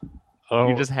not. Oh,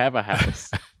 you just have a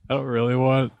house. I don't really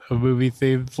want a movie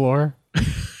themed floor.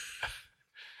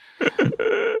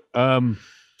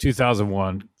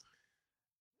 2001.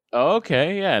 Oh,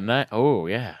 okay, yeah. Oh,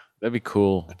 yeah. That'd be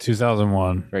cool.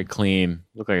 2001. Very clean.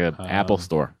 Look like an Apple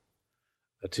store.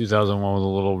 A 2001 with a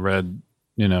little red,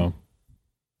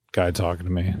 guy talking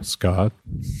to me. Scott.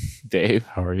 Dave.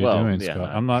 How are you doing, Scott?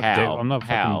 I'm not Hal. Dave. I'm not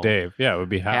Hal. fucking Dave. Yeah, it would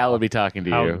be Hal. Hal would be talking to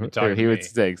Hal you. would be talking He to would me.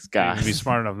 say Scott. He'd be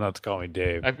smart enough not to call me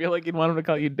Dave. I feel like you'd want him to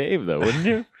call you Dave, though, wouldn't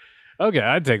you? Okay,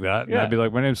 I'd take that. And Yeah. I'd be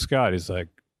like, my name's Scott. He's like,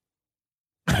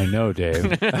 I know,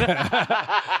 Dave.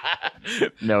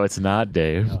 No, it's not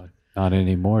Dave. No, not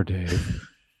anymore, Dave.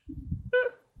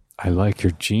 I like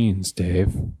your jeans,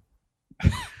 Dave.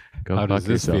 Go How fuck does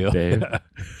this yourself, feel? Dave.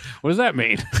 What does that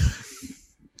mean?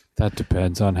 That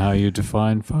depends on how you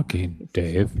define fucking,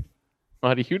 Dave.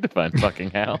 How do you define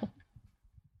fucking Hal?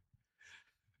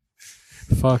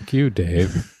 Fuck you,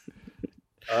 Dave.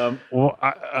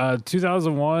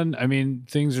 2001. I mean,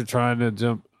 things are trying to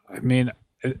jump. I mean,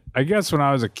 I guess when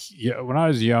I was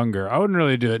younger, I wouldn't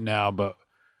really do it now, but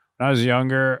when I was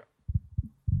younger,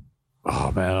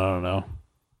 oh man, I don't know.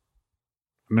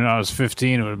 I mean, when I was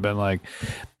 15, it would have been like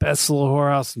best little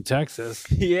whorehouse in Texas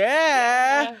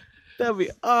Yeah. That'd be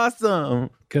awesome.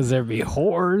 because there'd be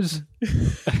whores.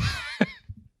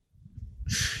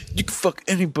 You can fuck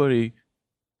anybody.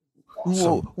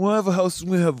 Awesome. We'll have a house and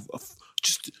we have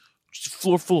just a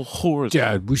floor full of whores.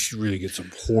 Dad, we should really get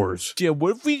some whores. Yeah,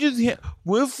 what if we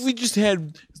just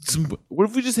had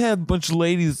a bunch of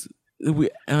ladies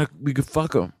that we could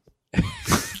fuck them?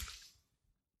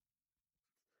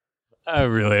 I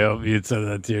really hope you'd say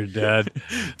that to your dad.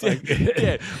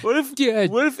 Dad, what if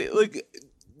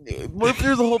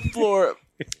there's a whole floor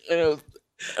and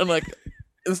like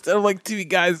instead of like TV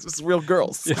guys, it's real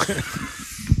girls.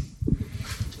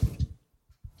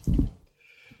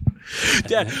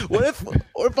 Dad, what if on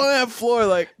that floor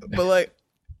and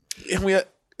we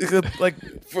could, like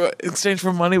for in exchange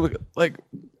for money we could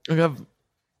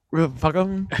fuck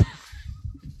them?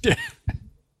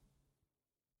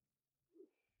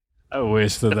 I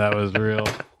wish that was real.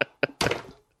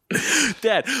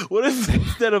 Dad, what if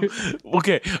instead of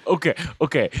okay,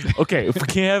 if we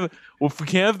can't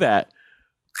have that,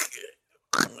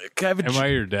 can I have Am I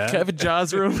your dad? can I have a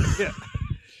Jaws room? Yeah.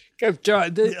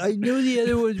 John, I know the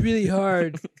other one's really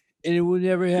hard, and it will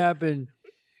never happen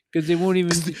because they won't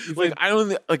even. Like I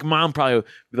don't like mom probably would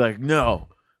be like no.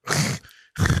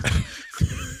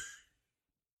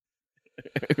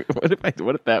 What if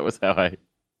that was how I?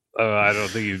 Oh, I don't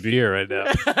think you'd be here right now.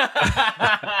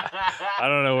 I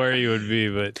don't know where you would be,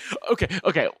 but Okay.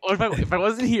 What if I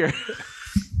wasn't here?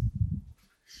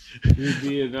 you'd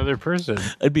be another person.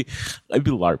 I'd be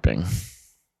LARPing.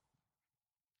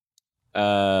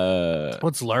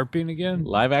 What's LARPing again?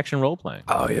 Live action role playing.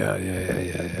 Oh yeah.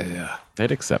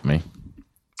 They'd accept me.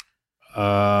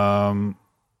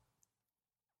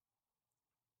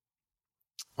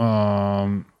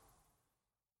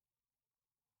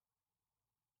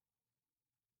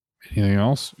 Anything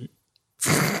else?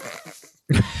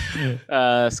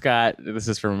 Scott, this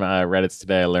is from Reddit's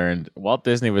Today. I learned Walt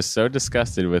Disney was so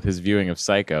disgusted with his viewing of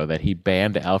Psycho that he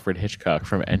banned Alfred Hitchcock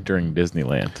from entering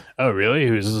Disneyland. Oh, really?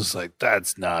 He was just like,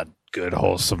 that's not good,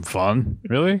 wholesome fun.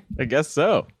 Really? I guess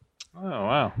so. Oh,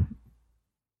 wow.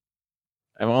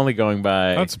 I'm only going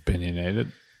by That's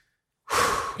opinionated.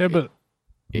 Yeah, but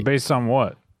based on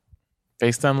what?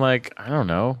 based on like I don't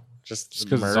know, just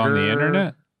because it's on the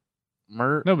internet?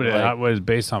 No, No, but it was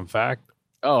based on fact.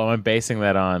 Oh, I'm basing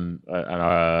that on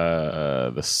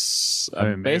this.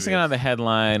 I'm basing it on the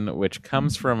headline, which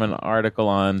comes from an article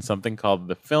on something called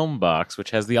the Film Box,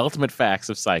 which has the ultimate facts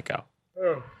of Psycho.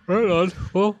 Oh, right on.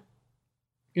 Well,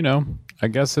 I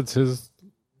guess it's his.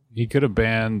 He could have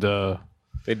banned.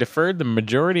 They deferred the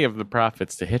majority of the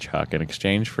profits to Hitchcock in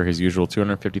exchange for his usual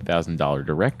 $250,000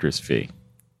 director's fee,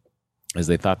 as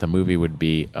they thought the movie would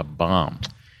be a bomb.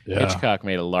 Yeah. Hitchcock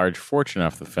made a large fortune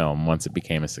off the film once it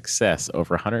became a success,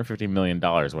 over $150 million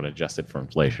when adjusted for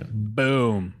inflation.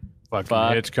 Boom.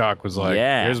 Fucking Hitchcock was like,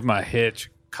 here's my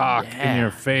Hitchcock in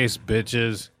your face,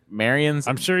 bitches. Marion's...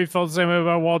 I'm sure he felt the same way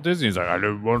about Walt Disney. He's like, I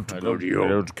don't want to go to you. I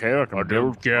don't care about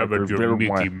your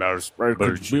Mickey Mouse. I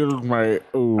could build my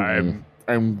own.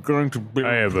 I'm going to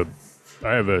build...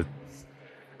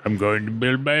 I'm going to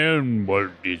build my own Walt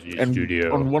Disney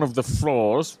studio. On one of the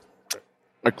floors,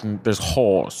 there's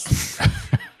halls.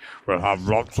 We'll have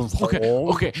lots of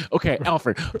halls. Okay,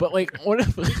 Alfred. But like, what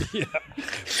if?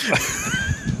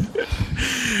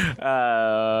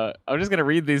 I'm just gonna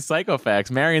read these psycho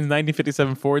facts. Marion's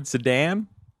 1957 Ford sedan,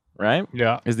 right?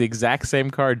 Yeah. Is the exact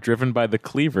same car driven by the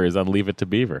Cleavers on Leave It to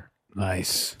Beaver.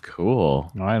 Nice.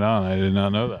 Cool. Right on. I did not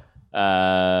know that.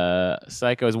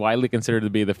 Psycho is widely considered to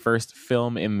be the first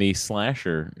film in the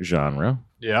slasher genre.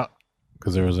 Yeah,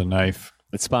 because there was a knife.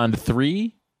 It spawned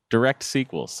 3 direct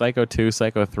sequels: Psycho 2,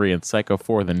 Psycho 3, and Psycho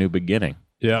 4: The New Beginning.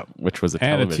 Yeah, which was a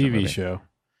and a television TV movie. show.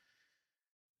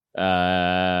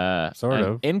 Sort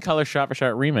of. In-color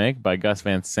shot-for-shot remake by Gus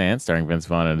Van Sant, starring Vince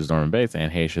Vaughn as Norman Bates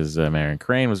and Haitia's Marion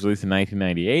Crane, was released in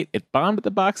 1998. It bombed at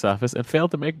the box office and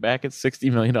failed to make back its $60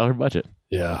 million budget.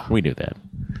 Yeah. We knew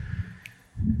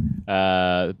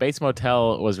that. Bates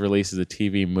Motel was released as a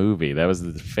TV movie. That was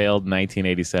the failed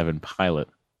 1987 pilot.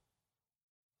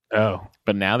 Oh.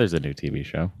 But now there's a new TV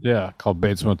show. Yeah, called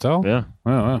Bates Motel? Yeah.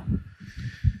 Oh,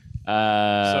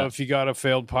 wow. So if you got a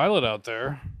failed pilot out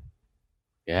there...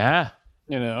 Yeah.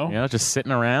 Just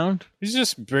sitting around. You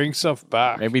just bring stuff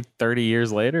back. Maybe 30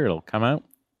 years later it'll come out.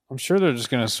 I'm sure they're just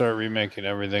going to start remaking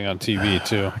everything on TV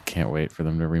too. I can't wait for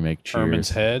them to remake Cheers.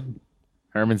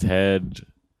 Herman's Head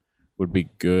would be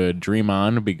good. Dream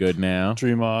On would be good now.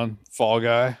 Dream On. Fall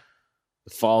Guy.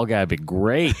 The Fall Guy would be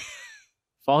great.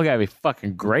 Fall Guy would be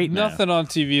fucking great now. Nothing on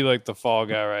TV like the Fall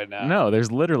Guy right now. No,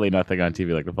 there's literally nothing on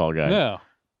TV like the Fall Guy. No.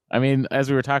 I mean, as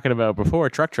we were talking about before,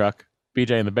 Truck.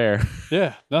 BJ and the Bear.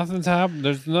 Yeah, nothing's happened.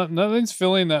 There's nothing's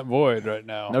filling that void right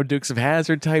now. No Dukes of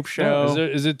Hazzard type show. No,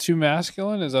 is it too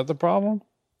masculine? Is that the problem?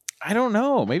 I don't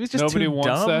know. Maybe it's just nobody too wants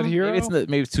dumb. that hero.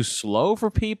 Maybe it's too slow for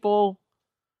people.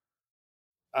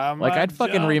 I'd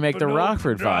fucking remake the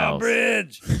Rockford Files.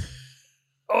 Bridge.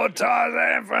 Oh,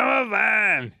 Tarzan from a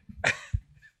van.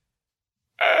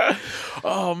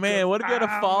 Oh man, what a good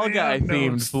Fall Guy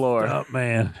themed floor. Stop,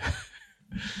 man.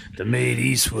 The Maid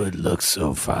Eastwood looks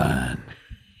so fine.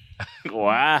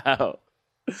 Wow.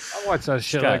 I watched that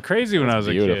shit like crazy when I was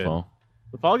beautiful. A kid.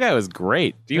 The Fall Guy was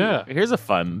great. Here's a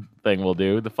fun thing we'll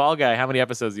do. The Fall Guy, how many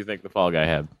episodes do you think the Fall Guy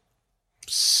had?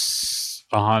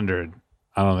 100.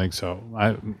 I don't think so.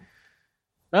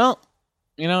 Well,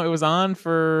 it was on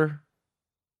for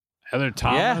Heather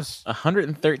Thomas.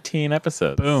 113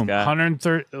 episodes. Boom. Scott.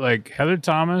 130. Like Heather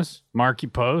Thomas, Marky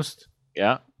Post.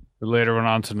 Yeah. Who later went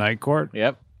on to Night Court.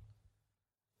 Yep.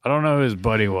 I don't know who his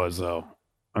buddy was though.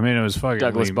 I mean, it was fucking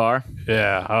Douglas Barr.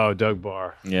 Yeah. Oh, Doug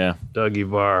Barr. Yeah. Dougie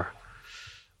Barr.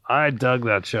 I dug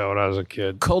that show when I was a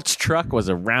kid. Colt's truck was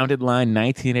a rounded line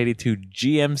 1982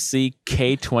 GMC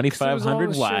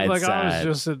K2500 wide like side. I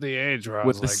was just at the age where I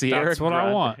with was the like, Sierra that's what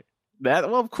I want.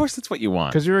 Well, of course, that's what you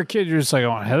want. Because you're a kid, you're just like, I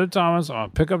want Heather Thomas, I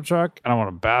want a pickup truck, and I want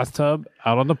a bathtub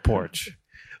out on the porch.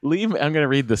 I'm going to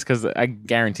read this because I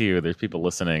guarantee you there's people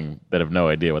listening that have no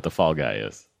idea what the Fall Guy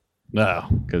is. No.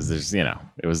 Because there's, it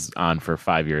was on for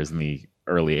 5 years in the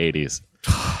early 80s.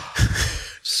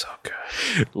 So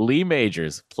good. Lee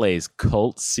Majors plays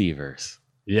Colt Seavers.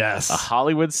 Yes. A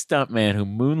Hollywood stuntman who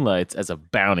moonlights as a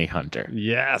bounty hunter.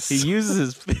 Yes. He uses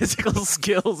his physical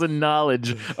skills and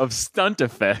knowledge of stunt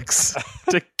effects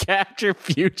to capture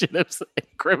fugitives and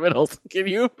criminals. Can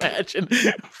you imagine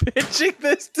pitching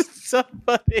this to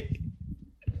somebody?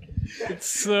 It's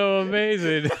so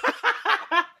amazing.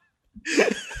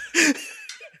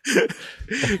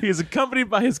 He is accompanied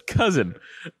by his cousin,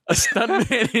 a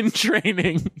stuntman in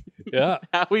training. Yeah.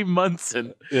 Howie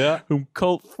Munson. Yeah. Whom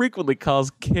Colt frequently calls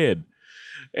Kid.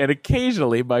 And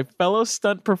occasionally by fellow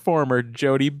stunt performer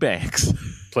Jody Banks.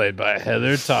 Played by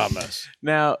Heather Thomas.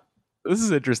 Now, this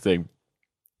is interesting.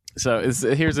 So this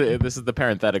is the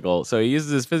parenthetical. So he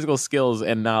uses his physical skills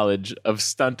and knowledge of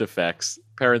stunt effects,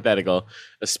 parenthetical,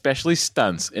 especially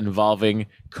stunts involving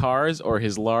cars or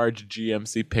his large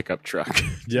GMC pickup truck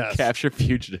to capture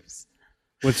fugitives.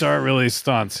 Which aren't really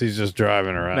stunts. He's just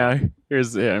driving around. Now,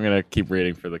 I'm going to keep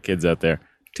reading for the kids out there.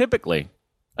 Typically,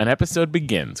 an episode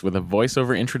begins with a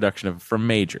voiceover introduction from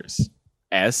Majors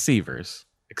as Seavers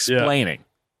explaining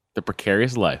the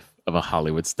precarious life of a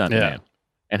Hollywood stuntman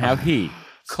and how he,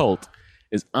 Colt,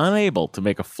 is unable to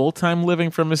make a full-time living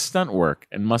from his stunt work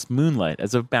and must moonlight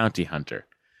as a bounty hunter.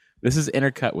 This is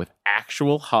intercut with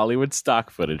actual Hollywood stock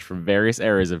footage from various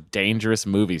eras of dangerous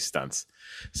movie stunts,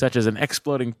 such as an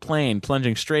exploding plane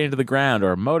plunging straight into the ground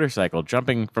or a motorcycle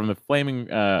jumping through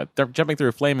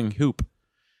a flaming hoop.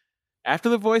 After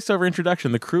the voiceover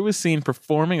introduction, the crew is seen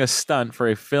performing a stunt for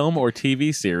a film or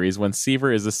TV series when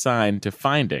Seaver is assigned to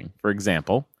finding, for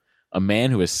example, a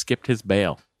man who has skipped his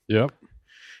bail. Yep.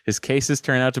 His cases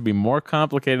turn out to be more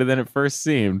complicated than it first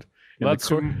seemed. That's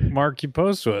who Marky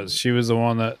Post was. She was the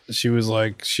one that she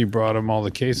brought him all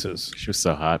the cases. She was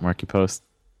so hot, Marky Post.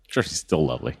 I'm sure she's still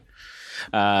lovely.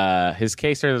 His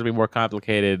case turns out to be more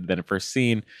complicated than it first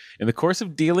seen. In the course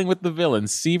of dealing with the villain,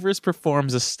 Seavers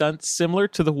performs a stunt similar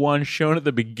to the one shown at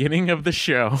the beginning of the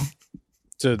show.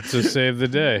 To save the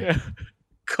day.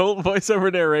 cult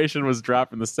voiceover narration was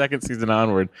dropped from the second season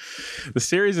onward. The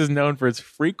series is known for its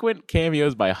frequent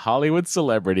cameos by Hollywood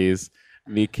celebrities,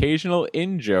 the occasional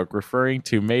in-joke referring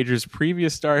to Major's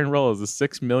previous starring role as a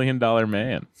 $6 million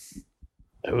man.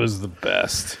 It was the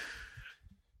best.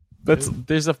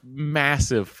 There's a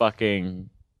massive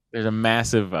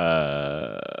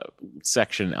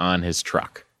section on his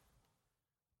truck.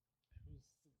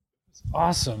 It's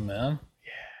awesome, man.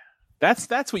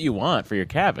 That's what you want for your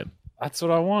cabin. That's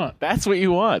what I want. That's what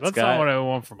you want. That's Scott. not what I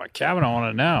want for my cabin. I want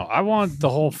it now. I want the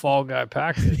whole Fall Guy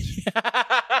package.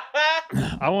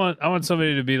 I want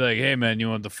somebody to be like, "Hey, man, you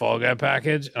want the Fall Guy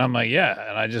package?" And I'm like, "Yeah."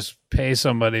 And I just pay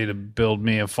somebody to build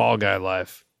me a Fall Guy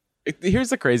life. Here's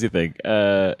the crazy thing.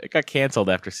 It got canceled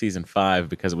after season 5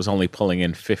 because it was only pulling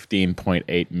in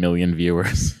 15.8 million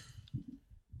viewers.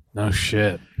 No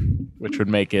shit. Which would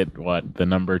make it, what, the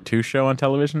number 2 show on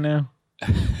television now?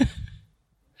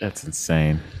 That's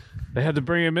insane. They had to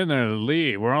bring him in there to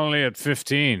lead. We're only at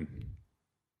 15.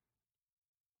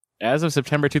 As of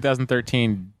September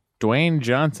 2013, Dwayne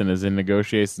Johnson is in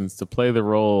negotiations to play the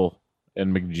role,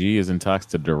 and McGee is in talks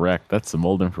to direct. That's some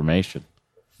old information.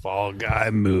 Fall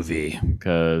Guy movie.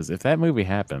 Because if that movie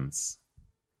happens,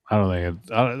 I don't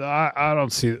think I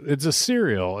don't see it. It's a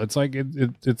serial. It's like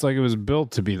it's like it was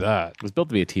built to be that. It was built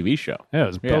to be a TV show. Yeah, it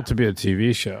was built to be a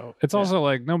TV show. It's also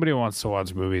like nobody wants to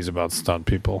watch movies about stunt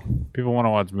people. People want to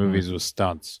watch movies with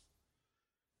stunts.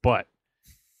 But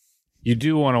you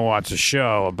do want to watch a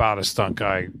show about a stunt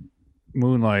guy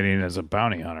moonlighting as a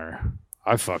bounty hunter.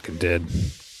 I fucking did.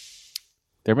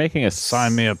 They're making a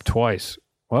sign me up twice.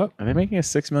 What? Are they making a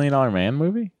 $6 million man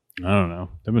movie? I don't know.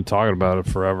 They've been talking about it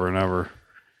forever and ever.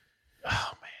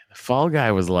 Oh man, the Fall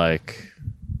Guy was like,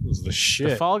 it was the shit.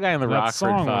 The Fall Guy and the that Rockford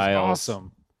song Files. Was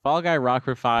awesome. Fall Guy,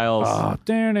 Rockford Files. My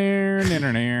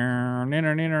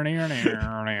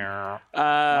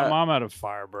mom had a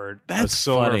Firebird. That's a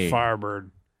silver funny.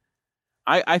 Firebird.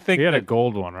 I think he had a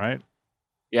gold one, right?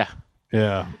 Yeah.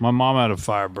 Yeah. My mom had a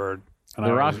Firebird. And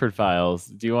the Rockford Files.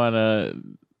 Do you want to?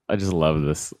 I just love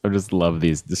this. I just love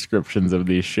these descriptions of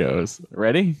these shows.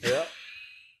 Ready?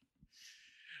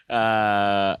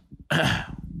 Yeah.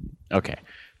 Okay.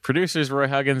 Producers Roy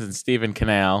Huggins and Stephen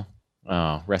Cannell.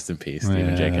 Oh, rest in peace,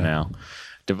 Stephen J. Cannell.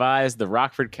 Devised the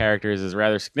Rockford characters as a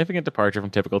rather significant departure from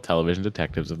typical television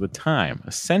detectives of the time.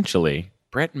 Essentially,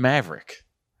 Brett Maverick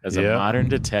as a modern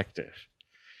detective.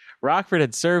 Rockford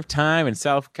had served time in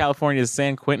South California's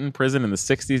San Quentin prison in the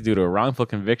 60s due to a wrongful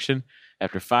conviction.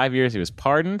 After 5 years, he was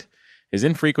pardoned. His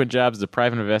infrequent jobs as a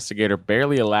private investigator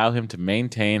barely allow him to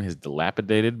maintain his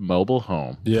dilapidated mobile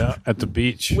home. Yeah, at the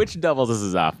beach. Which doubles as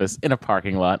his office in a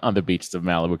parking lot on the beaches of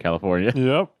Malibu, California.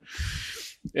 Yep.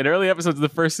 In early episodes of the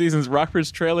first seasons,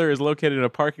 Rockford's trailer is located in a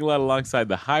parking lot alongside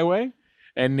the highway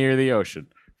and near the ocean.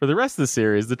 For the rest of the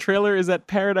series, the trailer is at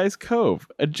Paradise Cove,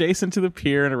 adjacent to the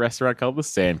pier in a restaurant called the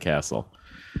Sandcastle.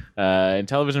 In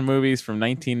television movies from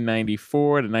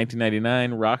 1994 to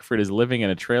 1999, Rockford is living in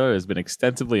a trailer that has been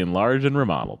extensively enlarged and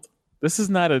remodeled. This is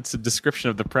not a description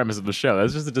of the premise of the show.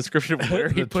 That's just a description of where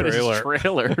he put his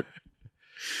trailer.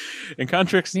 In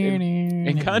contrast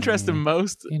to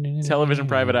most television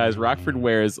private eyes, Rockford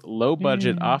wears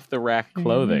low-budget, off-the-rack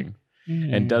clothing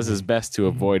and does his best to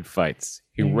avoid fights.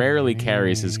 He rarely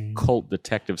carries his Colt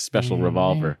Detective Special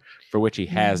revolver, for which he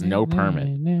has no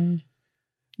permit.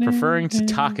 Preferring to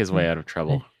talk his way out of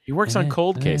trouble, he works on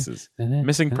cold cases,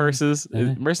 missing persons,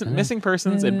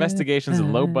 investigations,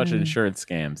 and low-budget insurance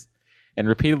scams, and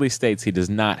repeatedly states he does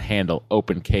not handle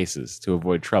open cases to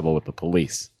avoid trouble with the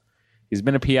police. He's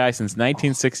been a PI since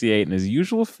 1968, and his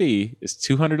usual fee is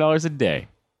 $200 a day,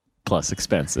 plus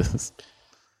expenses.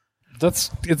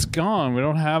 It's gone. We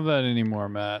don't have that anymore,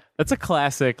 Matt. That's a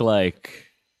classic old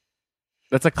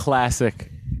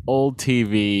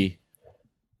TV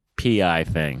PI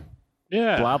thing.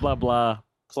 Yeah. Blah, blah, blah,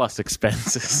 plus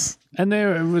expenses. And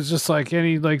it was just like, and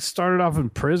he like started off in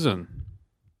prison.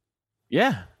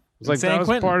 Yeah. It was like that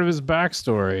was part of his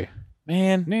backstory.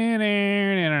 Man.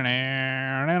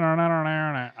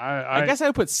 I guess I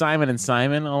would put Simon and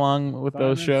Simon along with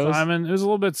those shows. Simon, it was a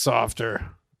little bit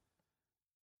softer.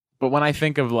 But when I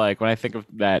think of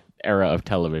that era of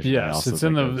television, yes, it's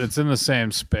in the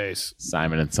same space.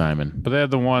 Simon and Simon. But they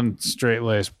had the one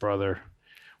straight-laced brother.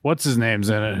 What's his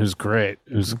name's in it? Who's great?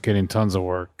 Who's getting tons of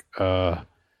work? The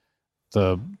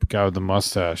guy with the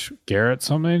mustache, Garrett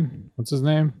something. What's his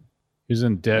name? He's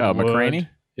in Deadwood. McCraney.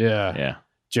 Yeah.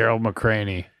 Gerald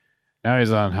McCraney. Now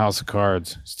he's on House of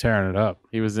Cards. He's tearing it up.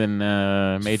 He was in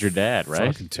Major Dad,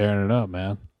 right? Fucking tearing it up,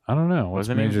 man. I don't know.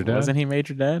 Wasn't he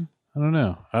Major Dad? I don't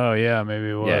know. Oh yeah,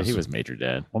 maybe it was. Yeah, he was Major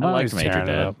Dad. Well, now I liked he's Major tearing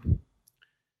it Dad. up.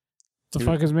 The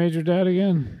fuck is Major Dad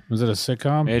again? Was it a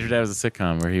sitcom? Major Dad was a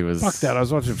sitcom where he was. Fuck that! I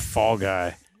was watching Fall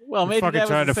Guy. Well, Major fucking Dad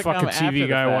trying was to a fuck a sitcom after TV the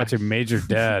guy fact. watching Major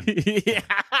Dad. Yeah.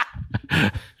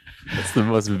 That's the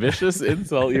most vicious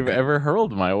insult you've ever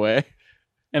hurled my way.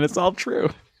 And it's all true.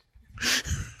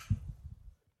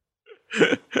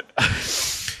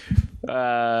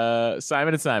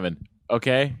 Simon and Simon.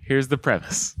 Okay, here's the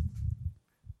premise.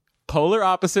 Polar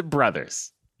opposite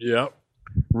brothers. Yep.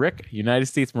 Rick, United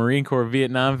States Marine Corps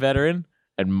Vietnam veteran,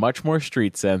 had much more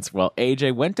street sense, while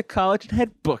AJ went to college and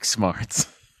had book smarts.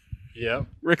 Yep.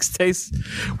 Rick's tastes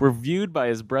were viewed by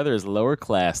his brother as lower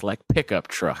class, like pickup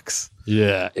trucks.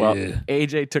 Yeah. While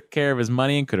AJ took care of his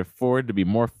money and could afford to be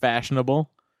more fashionable.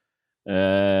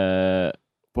 Boy,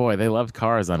 they loved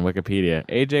cars on Wikipedia.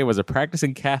 AJ was a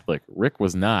practicing Catholic. Rick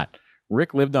was not.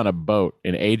 Rick lived on a boat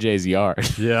in AJ's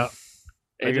yard. Yeah.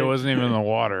 Like it wasn't even in the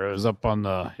water. It was up on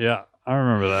the... Yeah, I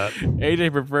remember that.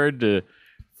 AJ preferred to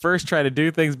first try to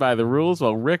do things by the rules,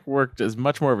 while Rick worked as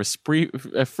much more of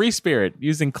a free spirit,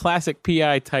 using classic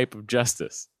PI type of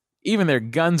justice. Even their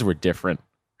guns were different.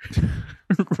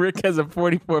 Rick has a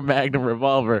 .44 Magnum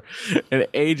revolver, and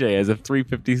AJ has a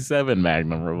 .357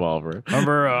 Magnum revolver.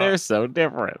 Remember, they're so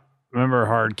different. Remember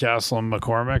Hardcastle and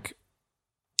McCormick?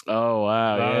 Oh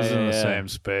wow, that was in the same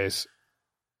space.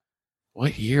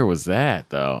 What year was that,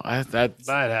 though?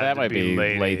 That might be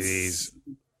late 80s.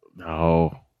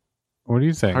 No. What do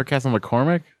you think? Hardcastle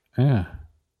McCormick? Yeah.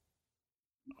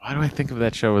 Why do I think of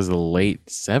that show as the late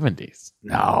 70s?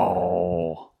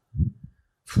 No.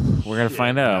 We're going to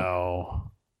find out.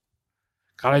 No.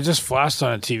 God, I just flashed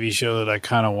on a TV show that I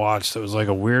kind of watched. It was like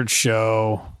a weird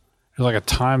show. It was like a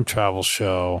time travel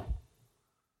show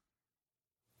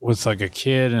with like a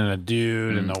kid and a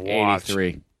dude and a watch.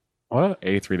 83. What?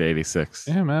 83 to 86.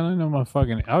 Yeah, man, I know my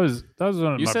fucking... That was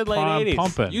on you my said prime late 80s.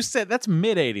 pumping. You said that's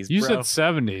mid 80s, You bro. said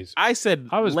 70s. I said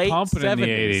I was late pumping 70s. in the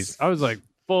 80s. I was like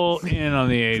full in on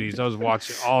the 80s. I was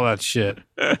watching all that shit.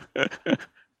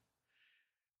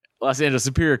 Los Angeles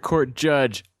Superior Court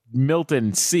Judge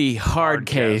Milton C.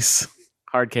 Hardcastle.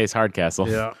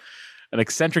 Yeah. An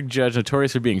eccentric judge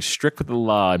notorious for being strict with the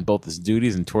law in both his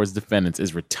duties and towards defendants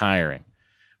is retiring.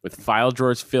 With file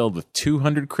drawers filled with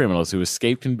 200 criminals who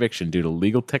escaped conviction due to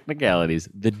legal technicalities,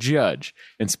 the judge,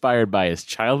 inspired by his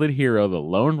childhood hero, the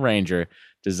Lone Ranger,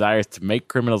 desires to make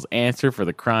criminals answer for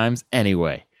the crimes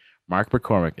anyway. Mark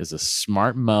McCormick is a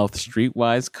smart-mouthed,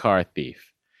 streetwise car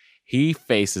thief. He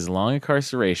faces long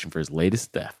incarceration for his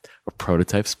latest theft, a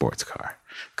prototype sports car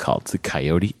called the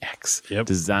Coyote X,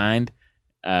 designed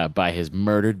by his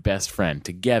murdered best friend.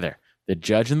 Together, the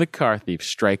judge and the car thief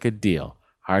strike a deal.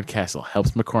 Hardcastle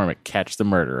helps McCormick catch the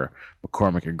murderer.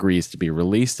 McCormick agrees to be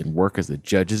released and work as the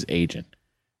judge's agent.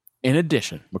 In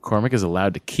addition, McCormick is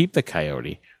allowed to keep the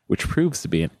Coyote, which proves to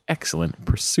be an excellent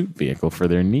pursuit vehicle for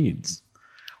their needs.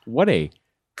 What a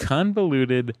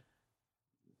convoluted,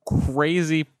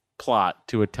 crazy plot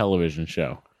to a television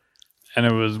show. And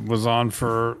it was on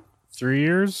for 3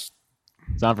 years?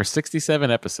 It's on for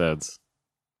 67 episodes.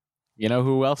 You know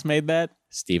who else made that?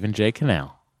 Stephen J.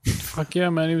 Cannell. Fuck yeah,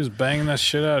 man. He was banging that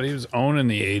shit out. He was owning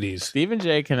the 80s. Stephen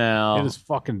J. Cannell. He had his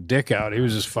fucking dick out. He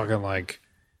was just fucking like...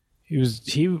 He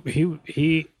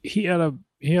had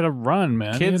a run,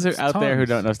 man. Kids are out there who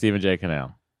don't know Stephen J.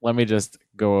 Cannell. Let me just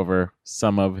go over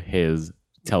some of his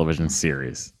television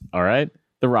series. All right?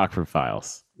 The Rockford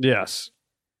Files. Yes.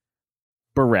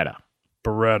 Beretta.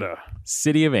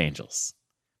 City of Angels.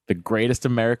 The Greatest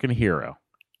American Hero.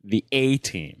 The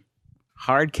A-Team.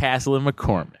 Hardcastle and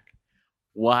McCormick.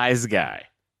 Wise Guy.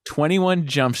 21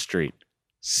 Jump Street.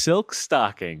 Silk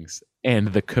Stockings.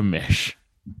 And The Commish.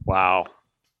 Wow.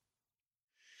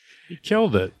 He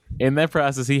killed it. In that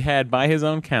process, he had, by his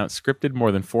own count, scripted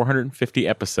more than 450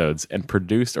 episodes and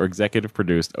produced or executive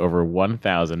produced over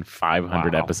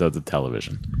 1,500 episodes of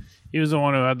television. He was the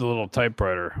one who had the little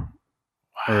typewriter.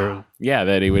 Wow. Yeah,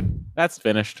 that he would... That's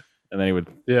finished. And then he would...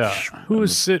 Yeah. Who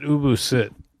was Sit Ubu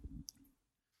Sit?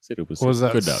 Sit Ubu Sit. What was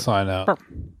that Good dog. sign out? Burp.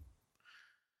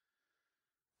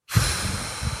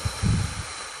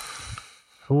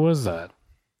 Who was that?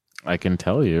 I can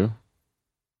tell you.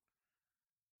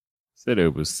 Sit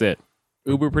Ubu Sit.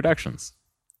 Uber Productions.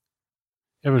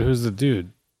 Yeah, but who's the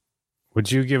dude? Would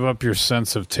you give up your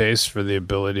sense of taste for the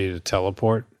ability to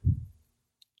teleport?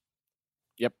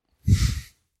 Yep.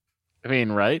 I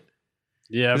mean, right?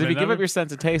 Yeah. Because if you give up your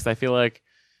sense of taste, I feel like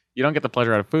you don't get the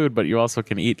pleasure out of food, but you also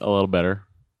can eat a little better,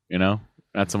 you know?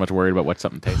 Not so much worried about what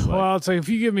something tastes like. Well, it's like if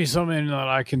you give me something that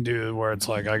I can do where it's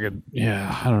like I could,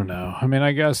 I don't know. I mean,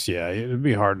 I guess, it'd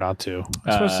be hard not to,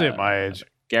 especially at my age.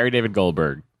 Gary David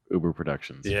Goldberg, Uber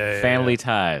Productions. Yeah. Family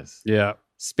Ties. Yeah.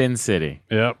 Spin City.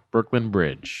 Yep. Brooklyn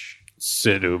Bridge.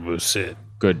 Sit, Ubu, sit.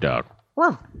 Good dog.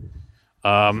 For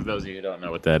Um, those of you who don't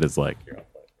know what that is like, here, I'll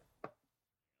play it.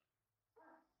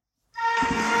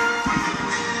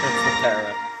 That's the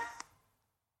parrot.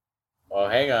 Oh,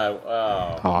 hang on.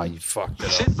 Oh, you fucked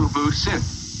it Sit, Ubu, sit.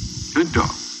 Good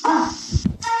dog.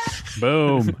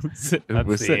 Boom. Sit, That's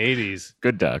Ubu, the sit. 80s.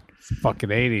 Good dog. Fucking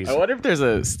 80s. I wonder if there's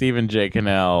a Stephen J.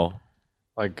 Cannell,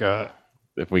 Like,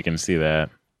 if we can see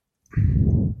that.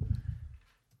 there's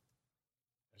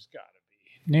gotta be.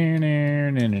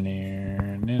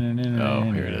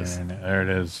 Oh, here it is. There it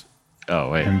is. Oh,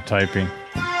 wait. Him typing.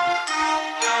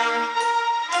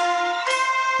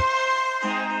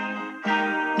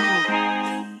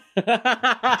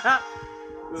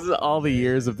 This is all the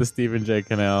years of the Stephen J.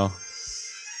 Cannell.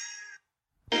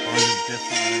 Look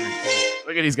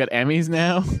at, he's got Emmys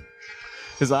now.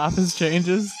 His office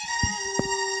changes.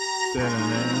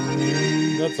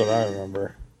 That's what I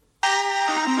remember. That's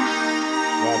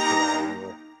what I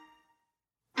remember.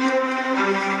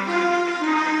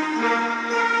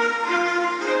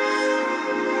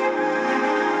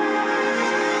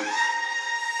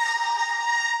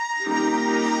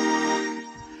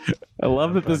 I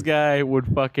love that this guy would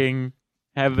fucking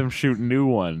have them shoot new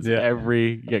ones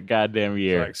every goddamn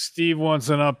year. Like, Steve wants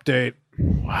an update.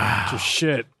 Wow. Just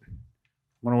shit.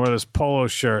 I'm gonna wear this polo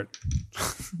shirt.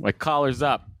 My collar's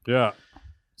up. Yeah.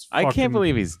 I can't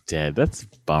believe he's dead. That's a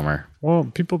bummer.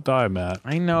 Well, people die, Matt.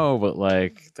 I know, but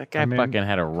like that guy fucking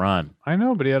had a run. I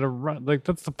know, but he had a run. Like,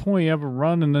 that's the point. You have a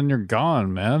run and then you're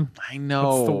gone, man. I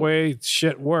know. That's the way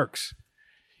shit works.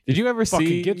 Did you ever Fucking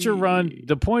see? get your run.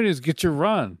 The point is get your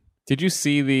run. Did you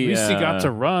see the? At least he got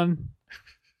to run.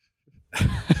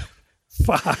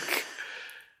 Fuck.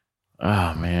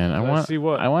 Oh man, See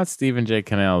what? I want Stephen J.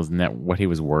 Cannell's net what he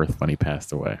was worth when he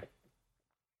passed away.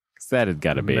 Because that had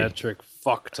got to be metric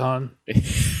fuck ton.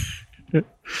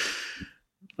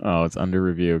 Oh, it's under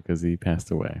review because he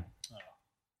passed away.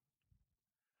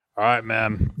 All right,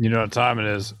 man. You know what time it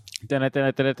is. Favorites.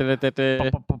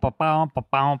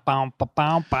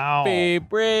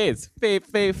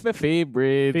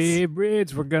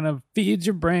 Favorites. We're gonna feed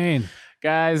your brain.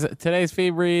 Guys, today's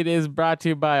feed read is brought to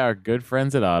you by our good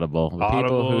friends at Audible. The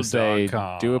people who say,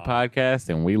 do a podcast,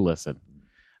 and we listen.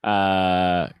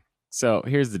 So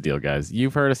here's the deal, guys.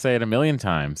 You've heard us say it a million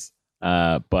times,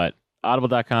 but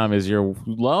Audible.com is your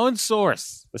lone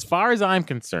source, as far as I'm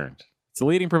concerned. It's a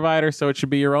leading provider, so it should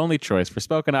be your only choice for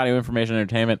spoken audio information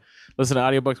entertainment. Listen to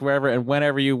audiobooks wherever and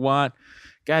whenever you want.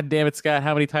 God damn it, Scott.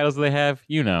 How many titles do they have?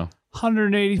 You know.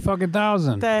 180 fucking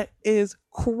thousand. That is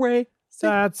crazy.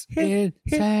 That's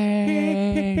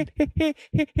insane.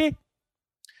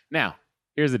 Now,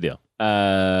 here's the deal.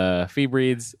 Feed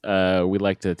reads. We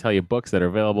like to tell you books that are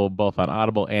available both on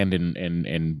Audible and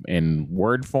in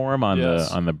word form on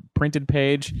the printed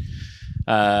page.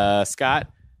 Scott,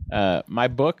 my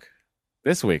book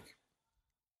this week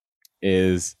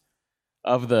is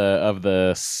of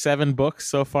the 7 books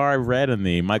so far I've read in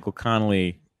the Michael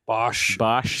Connelly Bosch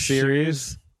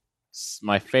series.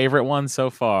 My favorite one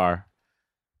so far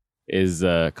is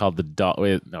called the doll.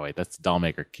 That's the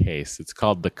Dollmaker Case. It's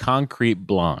called The Concrete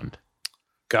Blonde.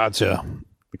 Gotcha.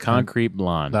 The Concrete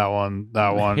Blonde. That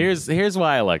one. Here's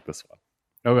why I like this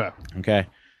one. Okay.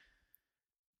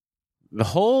 The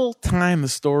whole time the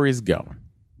story's going,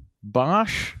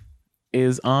 Bosch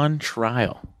is on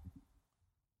trial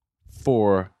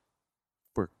for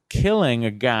killing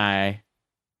a guy,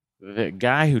 the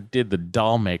guy who did the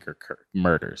Dollmaker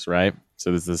murders, right?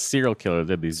 So there's a serial killer that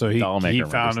did these Dollmaker murders. He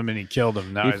found him and he killed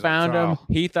him. Now he found him.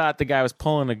 He thought the guy was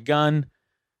pulling a gun.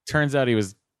 Turns out he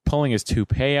was pulling his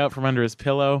toupee out from under his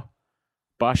pillow.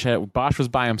 Bosch was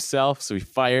by himself, so he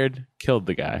fired, killed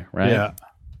the guy, right? Yeah.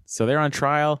 So they're on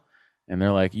trial, and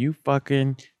they're like, you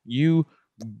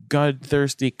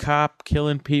bloodthirsty cop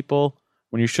killing people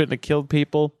when you shouldn't have killed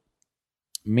people.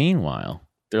 Meanwhile,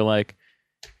 they're like,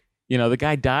 the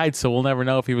guy died, so we'll never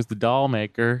know if he was the doll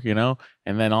maker,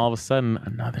 And then all of a sudden,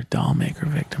 another doll maker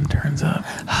victim turns up.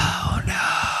 Oh,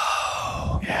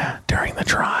 no. Yeah, during the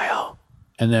trial.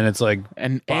 And then it's like...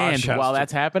 And while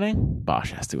that's happening,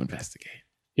 Bosch has to investigate.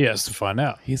 He has to find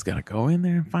out. He's got to go in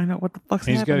there and find out what the fuck's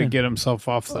happening. He's got to get himself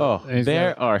off the...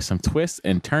 There are some twists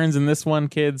and turns in this one,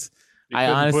 kids. I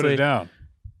honestly put it down.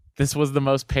 This was the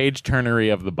most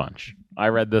page-turnery of the bunch. I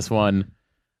read this one,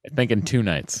 I think, in 2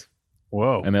 nights.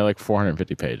 Whoa. And they're like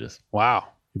 450 pages. Wow.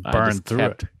 You burned through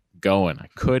it. Going. I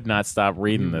could not stop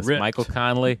reading this. Michael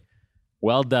Connelly,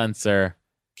 well done, sir.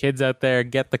 Kids out there,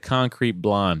 get The Concrete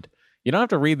Blonde. You don't have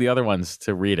to read the other ones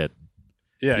to read it.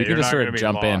 Yeah, you can just sort of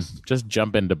jump in. Just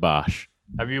jump into Bosch.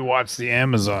 Have you watched the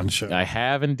Amazon show? I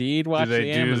have indeed watched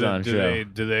the Amazon show.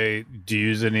 Do you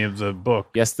use any of the book?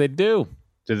 Yes, they do.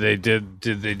 Did they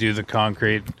do the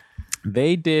concrete?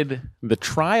 They did the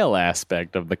trial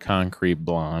aspect of the Concrete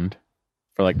Blonde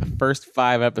for like the first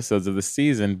 5 episodes of the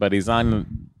season, but he's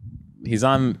on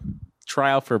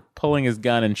trial for pulling his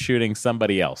gun and shooting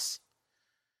somebody else.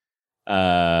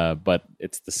 But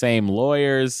it's the same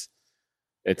lawyers.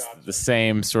 It's the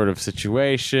same sort of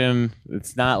situation.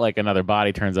 It's not like another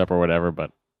body turns up or whatever, but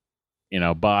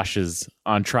Bosch is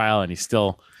on trial and he's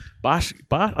still Bosch.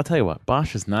 I'll tell you what,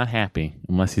 Bosch is not happy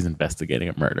unless he's investigating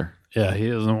a murder. Yeah, he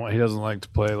doesn't like to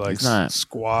play like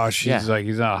squash. He's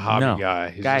not a hobby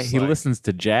guy. He listens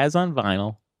to jazz on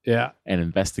vinyl. Yeah, and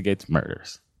investigates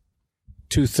murders.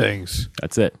 2 things.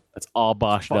 That's it. That's all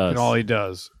Bosch does. All he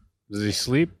does. Does he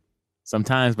sleep?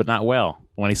 Sometimes, but not well.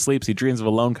 When he sleeps, he dreams of a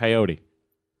lone coyote.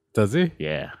 Does he?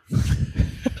 Yeah.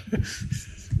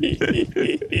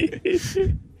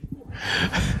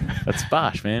 That's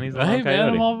Bosch, man. He's a lone coyote. Man,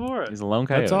 I'm all for it. He's a lone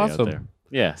coyote. That's awesome. Out there.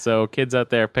 Yeah. So kids out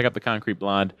there, pick up the Concrete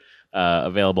Blonde.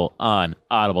 Available on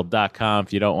Audible.com.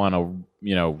 If you don't want to,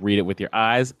 read it with your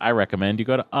eyes, I recommend you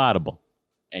go to Audible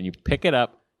and you pick it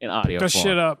up in audio form. Pick the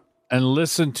shit up and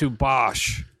listen to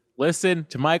Bosch. Listen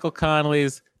to Michael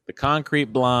Connelly's The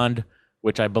Concrete Blonde,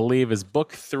 which I believe is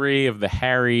book 3 of the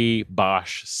Harry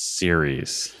Bosch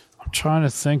series. I'm trying to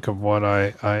think of what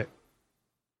I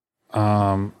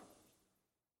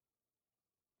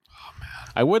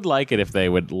would like it if they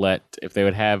would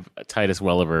have Titus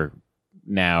Welliver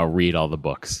now read all the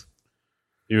books.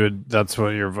 That's what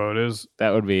your vote is? That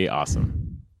would be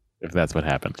awesome if that's what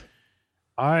happened.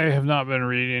 I have not been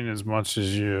reading as much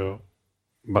as you,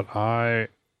 but I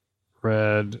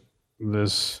read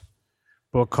this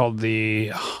book called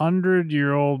The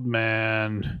 100-Year-Old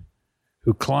Man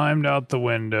Who Climbed Out the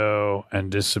Window and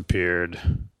Disappeared,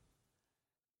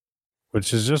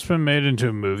 which has just been made into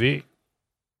a movie.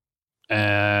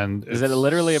 And is it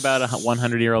literally about a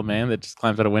 100-year-old man that just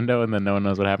climbs out a window and then no one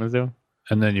knows what happens to him?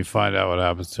 And then you find out what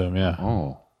happens to him, yeah.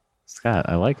 Oh, Scott,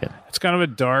 I like it. It's kind of a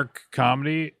dark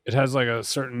comedy. It has like a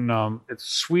certain, it's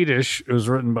Swedish. It was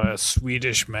written by a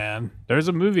Swedish man. There's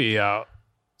a movie out,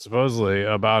 supposedly,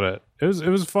 about it. It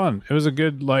was fun. It was a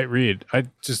good light read. I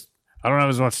don't have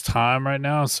as much time right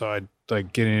now, so I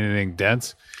like getting anything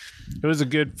dense. It was a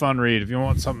good, fun read. If you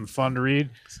want something fun to read,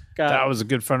 that was a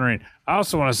good, fun read. I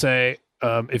also want to say,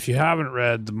 if you haven't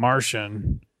read The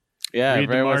Martian,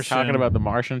 everyone's talking about The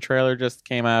Martian trailer just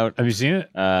came out. Have you seen it?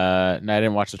 No, I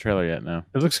didn't watch the trailer yet. No,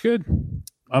 it looks good.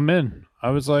 I'm in.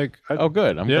 I was like,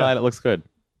 good. I'm glad it looks good.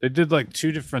 They did like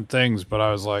 2 different things, but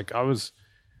I was like,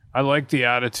 I liked the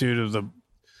attitude of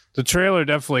the trailer.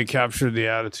 Definitely captured the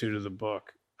attitude of the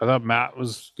book. I thought Matt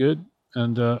was good,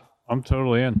 and I'm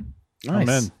totally in.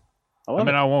 Nice. I'm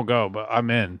in. I won't go, but I'm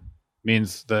in.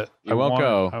 Means that you won't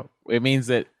go. It means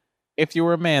that if you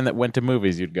were a man that went to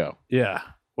movies, you'd go. Yeah.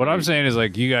 What I'm saying is,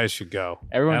 like, you guys should go.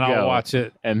 Everyone and go. I'll watch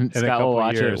it. And Scott will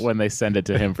watch it when they send it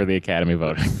to him for the Academy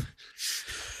voting.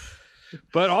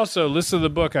 But also, listen to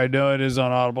the book. I know it is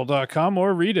on Audible.com,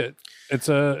 or read it. It's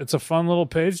a fun little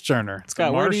page turner. Scott,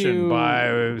 The Martian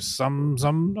by some.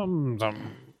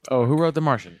 Oh, who wrote The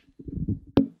Martian?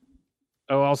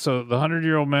 Oh, also, The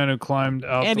 100-Year-Old Man Who Climbed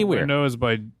Out the Window is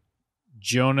by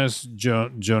Jonas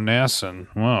Jonasson.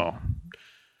 Wow.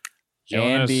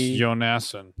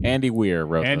 Jonasson. Andy Weir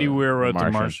wrote The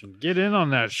Martian. Get in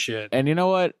on that shit. And you know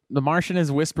what? The Martian is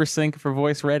whisper sync for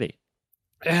voice ready.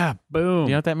 Yeah, boom. Do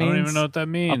you know what that means? I don't even know what that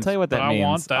means. I'll tell you what that means. I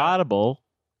want that. Audible,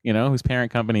 whose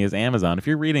parent company is Amazon. If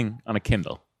you're reading on a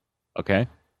Kindle, okay,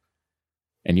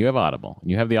 and you have Audible, and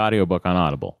you have the audiobook on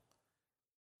Audible,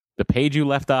 the page you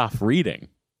left off reading,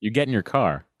 you get in your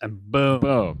car, and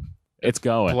boom, it's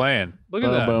going. Playing. Look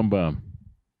at that. Boom.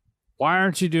 Why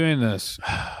aren't you doing this?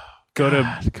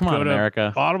 Come on,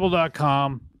 America.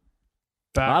 Audible.com.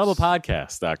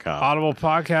 Audiblepodcast.com.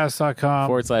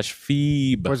 Audiblepodcast.com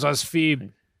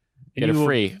 /Phoebe. Get a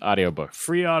free audiobook.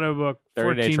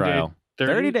 30-day trial.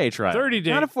 30-day trial. 30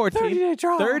 days. Not a 14. 30-day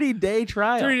trial. 30-day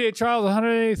trial. 30-day trial,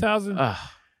 180,000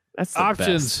 that's the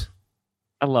options. Best.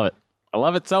 I love it. I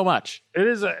love it so much. It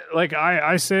is like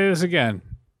I say this again.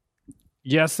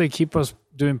 Yes, they keep us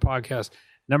doing podcasts.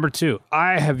 Number 2,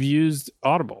 I have used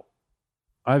Audible.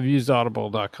 I've used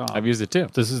audible.com. I've used it too.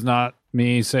 This is not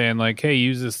me saying like, hey,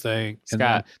 use this thing.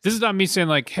 Scott, this is not me saying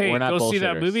like, hey, go see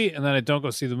that bullshitters. movie, and then I don't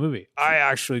go see the movie. I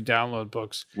actually download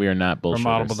books. We are not bullshitters. From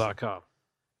audible.com.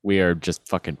 We are just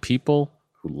fucking people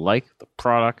who like the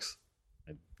products,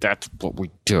 and that's what we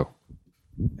do.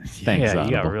 Thanks, Yeah,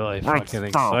 you got Audible. really fucking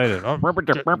excited.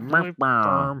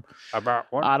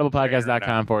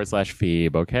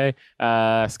 Audiblepodcast.com/Phoebe. Okay.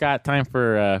 Scott, time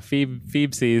for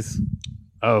Phoebe sees.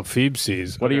 Oh, Phoebe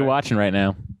sees. What are you watching right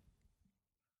now?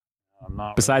 I'm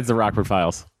not. Besides the Rockford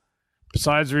Files.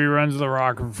 Besides reruns of the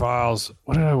Rockford Files,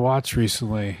 what did I watch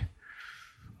recently?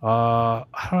 I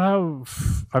don't know.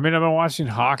 I mean, I've been watching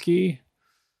hockey.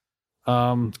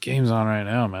 Game's on right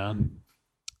now, man.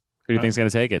 Who do you think's going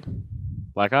to take it?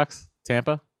 Blackhawks?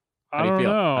 Tampa? How do you I don't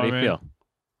feel? know. How do you feel?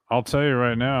 I'll tell you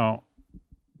right now.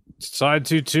 It's tied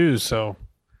 2-2, so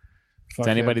It's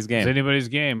anybody's game. It's anybody's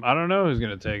game. I don't know who's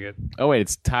going to take it. Oh, wait,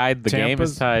 it's tied. The game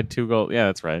Tampa's- is tied 2 goals. Yeah,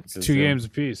 that's right. It's 2 games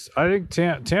apiece. I think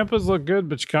Tampa's look good,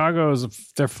 but Chicago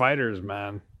they're fighters,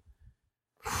 man.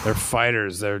 They're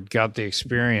fighters. They've got the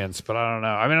experience, but I don't know.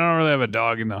 I mean, I don't really have a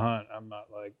dog in the hunt. I'm not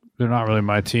like, they're not really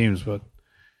my teams, but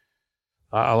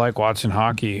I like watching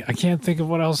hockey. I can't think of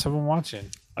what else I've been watching.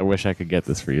 I wish I could get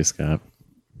this for you, Scott.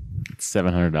 It's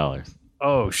 $700.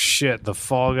 Oh, shit. The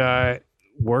Fall Guy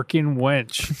working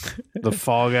winch. The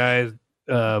Fall Guy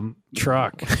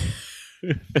truck.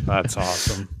 That's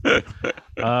awesome.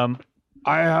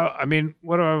 I mean,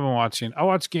 what have I been watching? I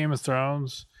watch Game of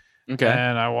Thrones. Okay.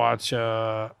 And I watch.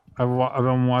 I've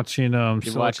been watching. You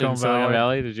watching Silicon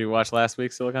Valley? Did you watch last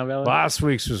week's Silicon Valley? Last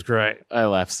week's was great. I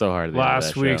laughed so hard. At the end of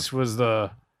that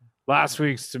show. Last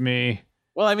week's to me.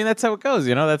 Well, I mean, that's how it goes.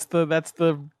 You know, that's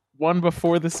the one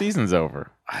before the season's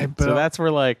over. So that's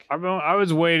where like I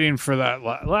was waiting for that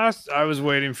last. I was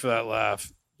waiting for that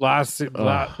laugh. Last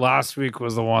week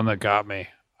was the one that got me.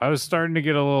 I was starting to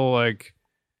get a little like.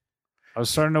 I was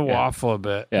starting to waffle a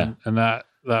bit. Yeah. And that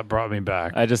brought me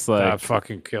back. I just like that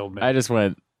fucking killed me. I just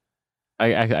went.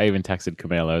 I even texted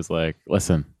Camille. I was like,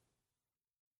 listen.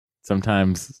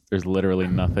 Sometimes there's literally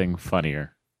nothing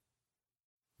funnier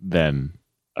than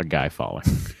a guy falling.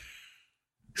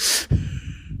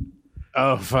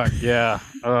 Oh fuck yeah!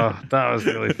 Oh, that was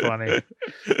really funny.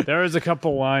 There was a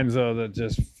couple lines though that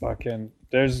just fucking.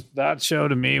 There's that show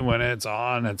to me when it's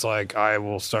on. It's like I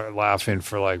will start laughing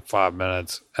for like 5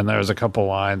 minutes, and there was a couple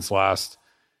lines the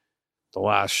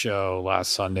last show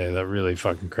last Sunday that really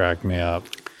fucking cracked me up.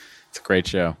 It's a great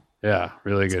show. Yeah,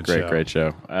 really good show. Great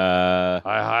show. I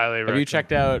highly recommend. Have you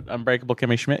checked out Unbreakable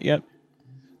Kimmy Schmidt yet?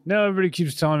 No, everybody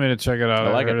keeps telling me to check it out.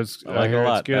 I like it. I like it a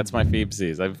lot. Good. That's my Phoebe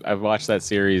sees. I've watched that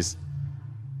series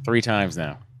 3 times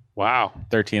now. Wow.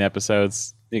 13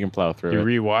 episodes. You can plow through it. You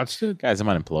rewatched it? Guys, I'm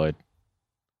unemployed.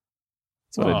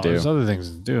 That's what I do. There's other things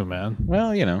to do, man.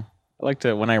 Well, you know, I like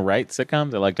to, when I write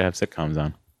sitcoms, I like to have sitcoms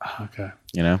on. Okay.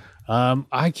 You know?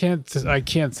 I can't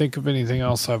think of anything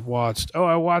else I've watched. Oh,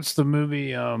 I watched the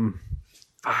movie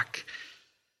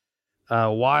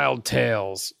Wild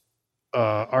Tales,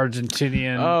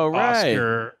 Argentinian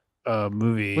Oscar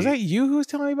movie. Was that you who was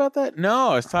telling me about that? No,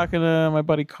 I was talking to my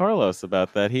buddy Carlos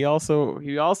about that. He also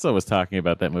was talking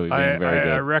about that movie being very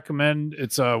good. I recommend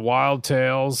it's Wild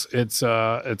Tales. It's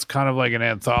kind of like an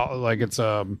anthology, like it's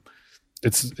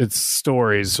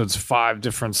stories. So it's 5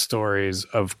 different stories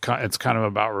it's kind of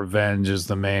about revenge is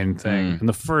the main thing. And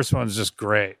the first one's just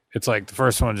great. It's like the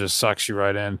first one just sucks you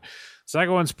right in.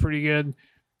 Second one's pretty good.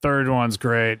 Third one's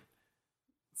great.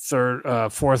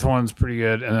 Fourth one's pretty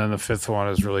good, and then the 5th one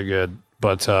is really good.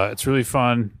 But it's really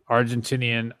fun.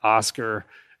 Argentinian Oscar.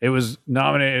 It was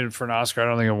nominated for an Oscar. I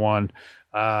don't think it won.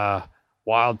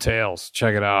 Wild Tales.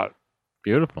 Check it out.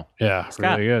 Beautiful. Yeah,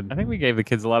 Scott, really good. I think we gave the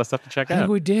kids a lot of stuff to check I think out.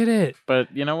 we did it. But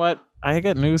you know what? I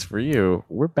got news for you.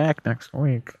 We're back next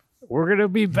week. We're gonna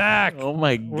be back. Oh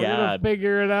my We're gonna God.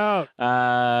 figure it out.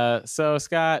 So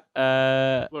Scott,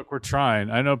 Look, we're trying.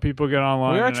 I know people get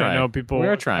online. We are and trying. I know people We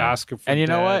are trying. ask if and you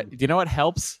know dead. what? You know what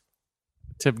helps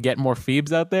to get more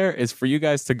Phoebes out there is for you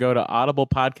guys to go to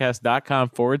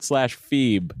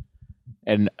audiblepodcast.com/Phoebe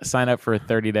and sign up for a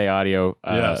 30-day audio,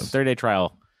 30-day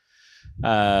trial.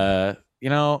 You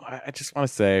know, I just want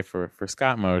to say for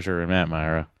Scott Mosier and Matt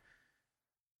Myra,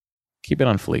 keep it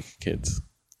on fleek, kids.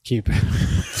 Keep it.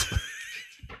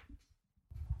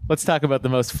 Let's talk about the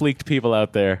most fleeked people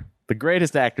out there. The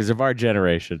greatest actors of our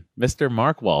generation, Mr.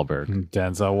 Mark Wahlberg.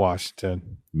 Denzel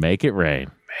Washington. Make it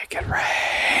rain. Make it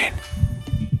rain.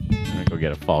 I'm going to go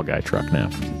get a Fall Guy truck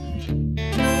now.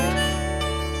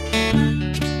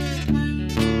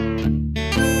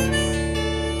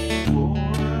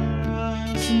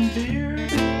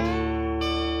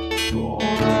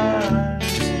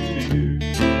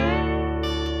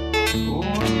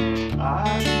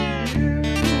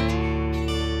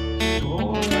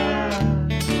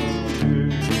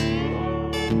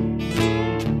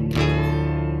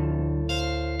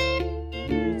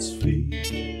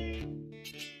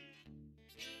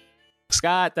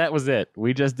 Scott, that was it.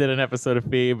 We just did an episode of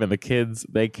Phoebe, and the kids,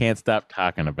 they can't stop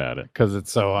talking about it. Because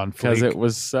it's so on fleek. Because it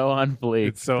was so on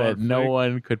fleek that no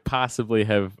one could possibly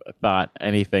have thought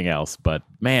anything else. But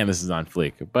man, this is on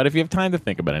fleek. But if you have time to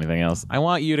think about anything else, I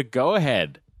want you to go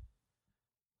ahead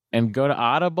and go to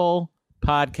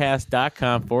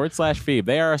audiblepodcast.com/Phoebe.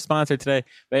 They are our sponsor today.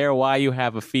 They are why you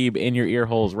have a Phoebe in your ear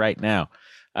holes right now.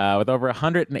 With over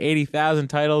 180,000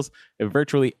 titles in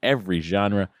virtually every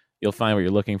genre, you'll find what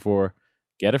you're looking for.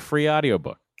 Get a free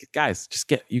audiobook. Guys,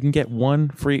 you can get one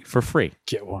for free.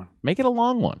 Get one. Make it a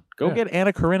long one. Go get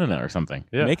Anna Karenina or something.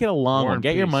 Yeah. Make it a long one.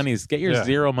 Get your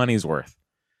zero money's worth.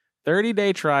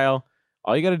 30-day trial.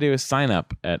 All you got to do is sign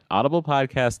up at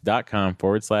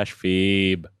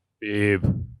audiblepodcast.com/Phoebe. Phoebe.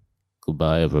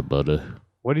 Goodbye, everybody.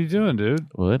 What are you doing, dude?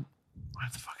 What?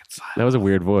 What's the fucking sign? That was a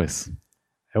weird voice.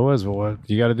 It was, but what?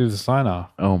 You got to do the sign off.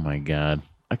 Oh my God.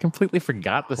 I completely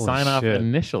forgot the sign off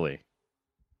initially.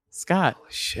 Scott,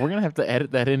 we're going to have to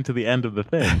edit that into the end of the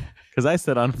thing because I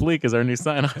said On Fleek is our new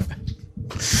sign off.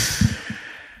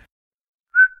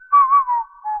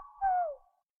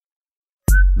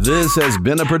 This has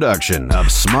been a production of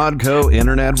Smodco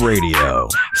Internet Radio.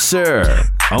 Sir,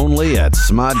 only at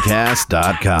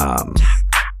smodcast.com.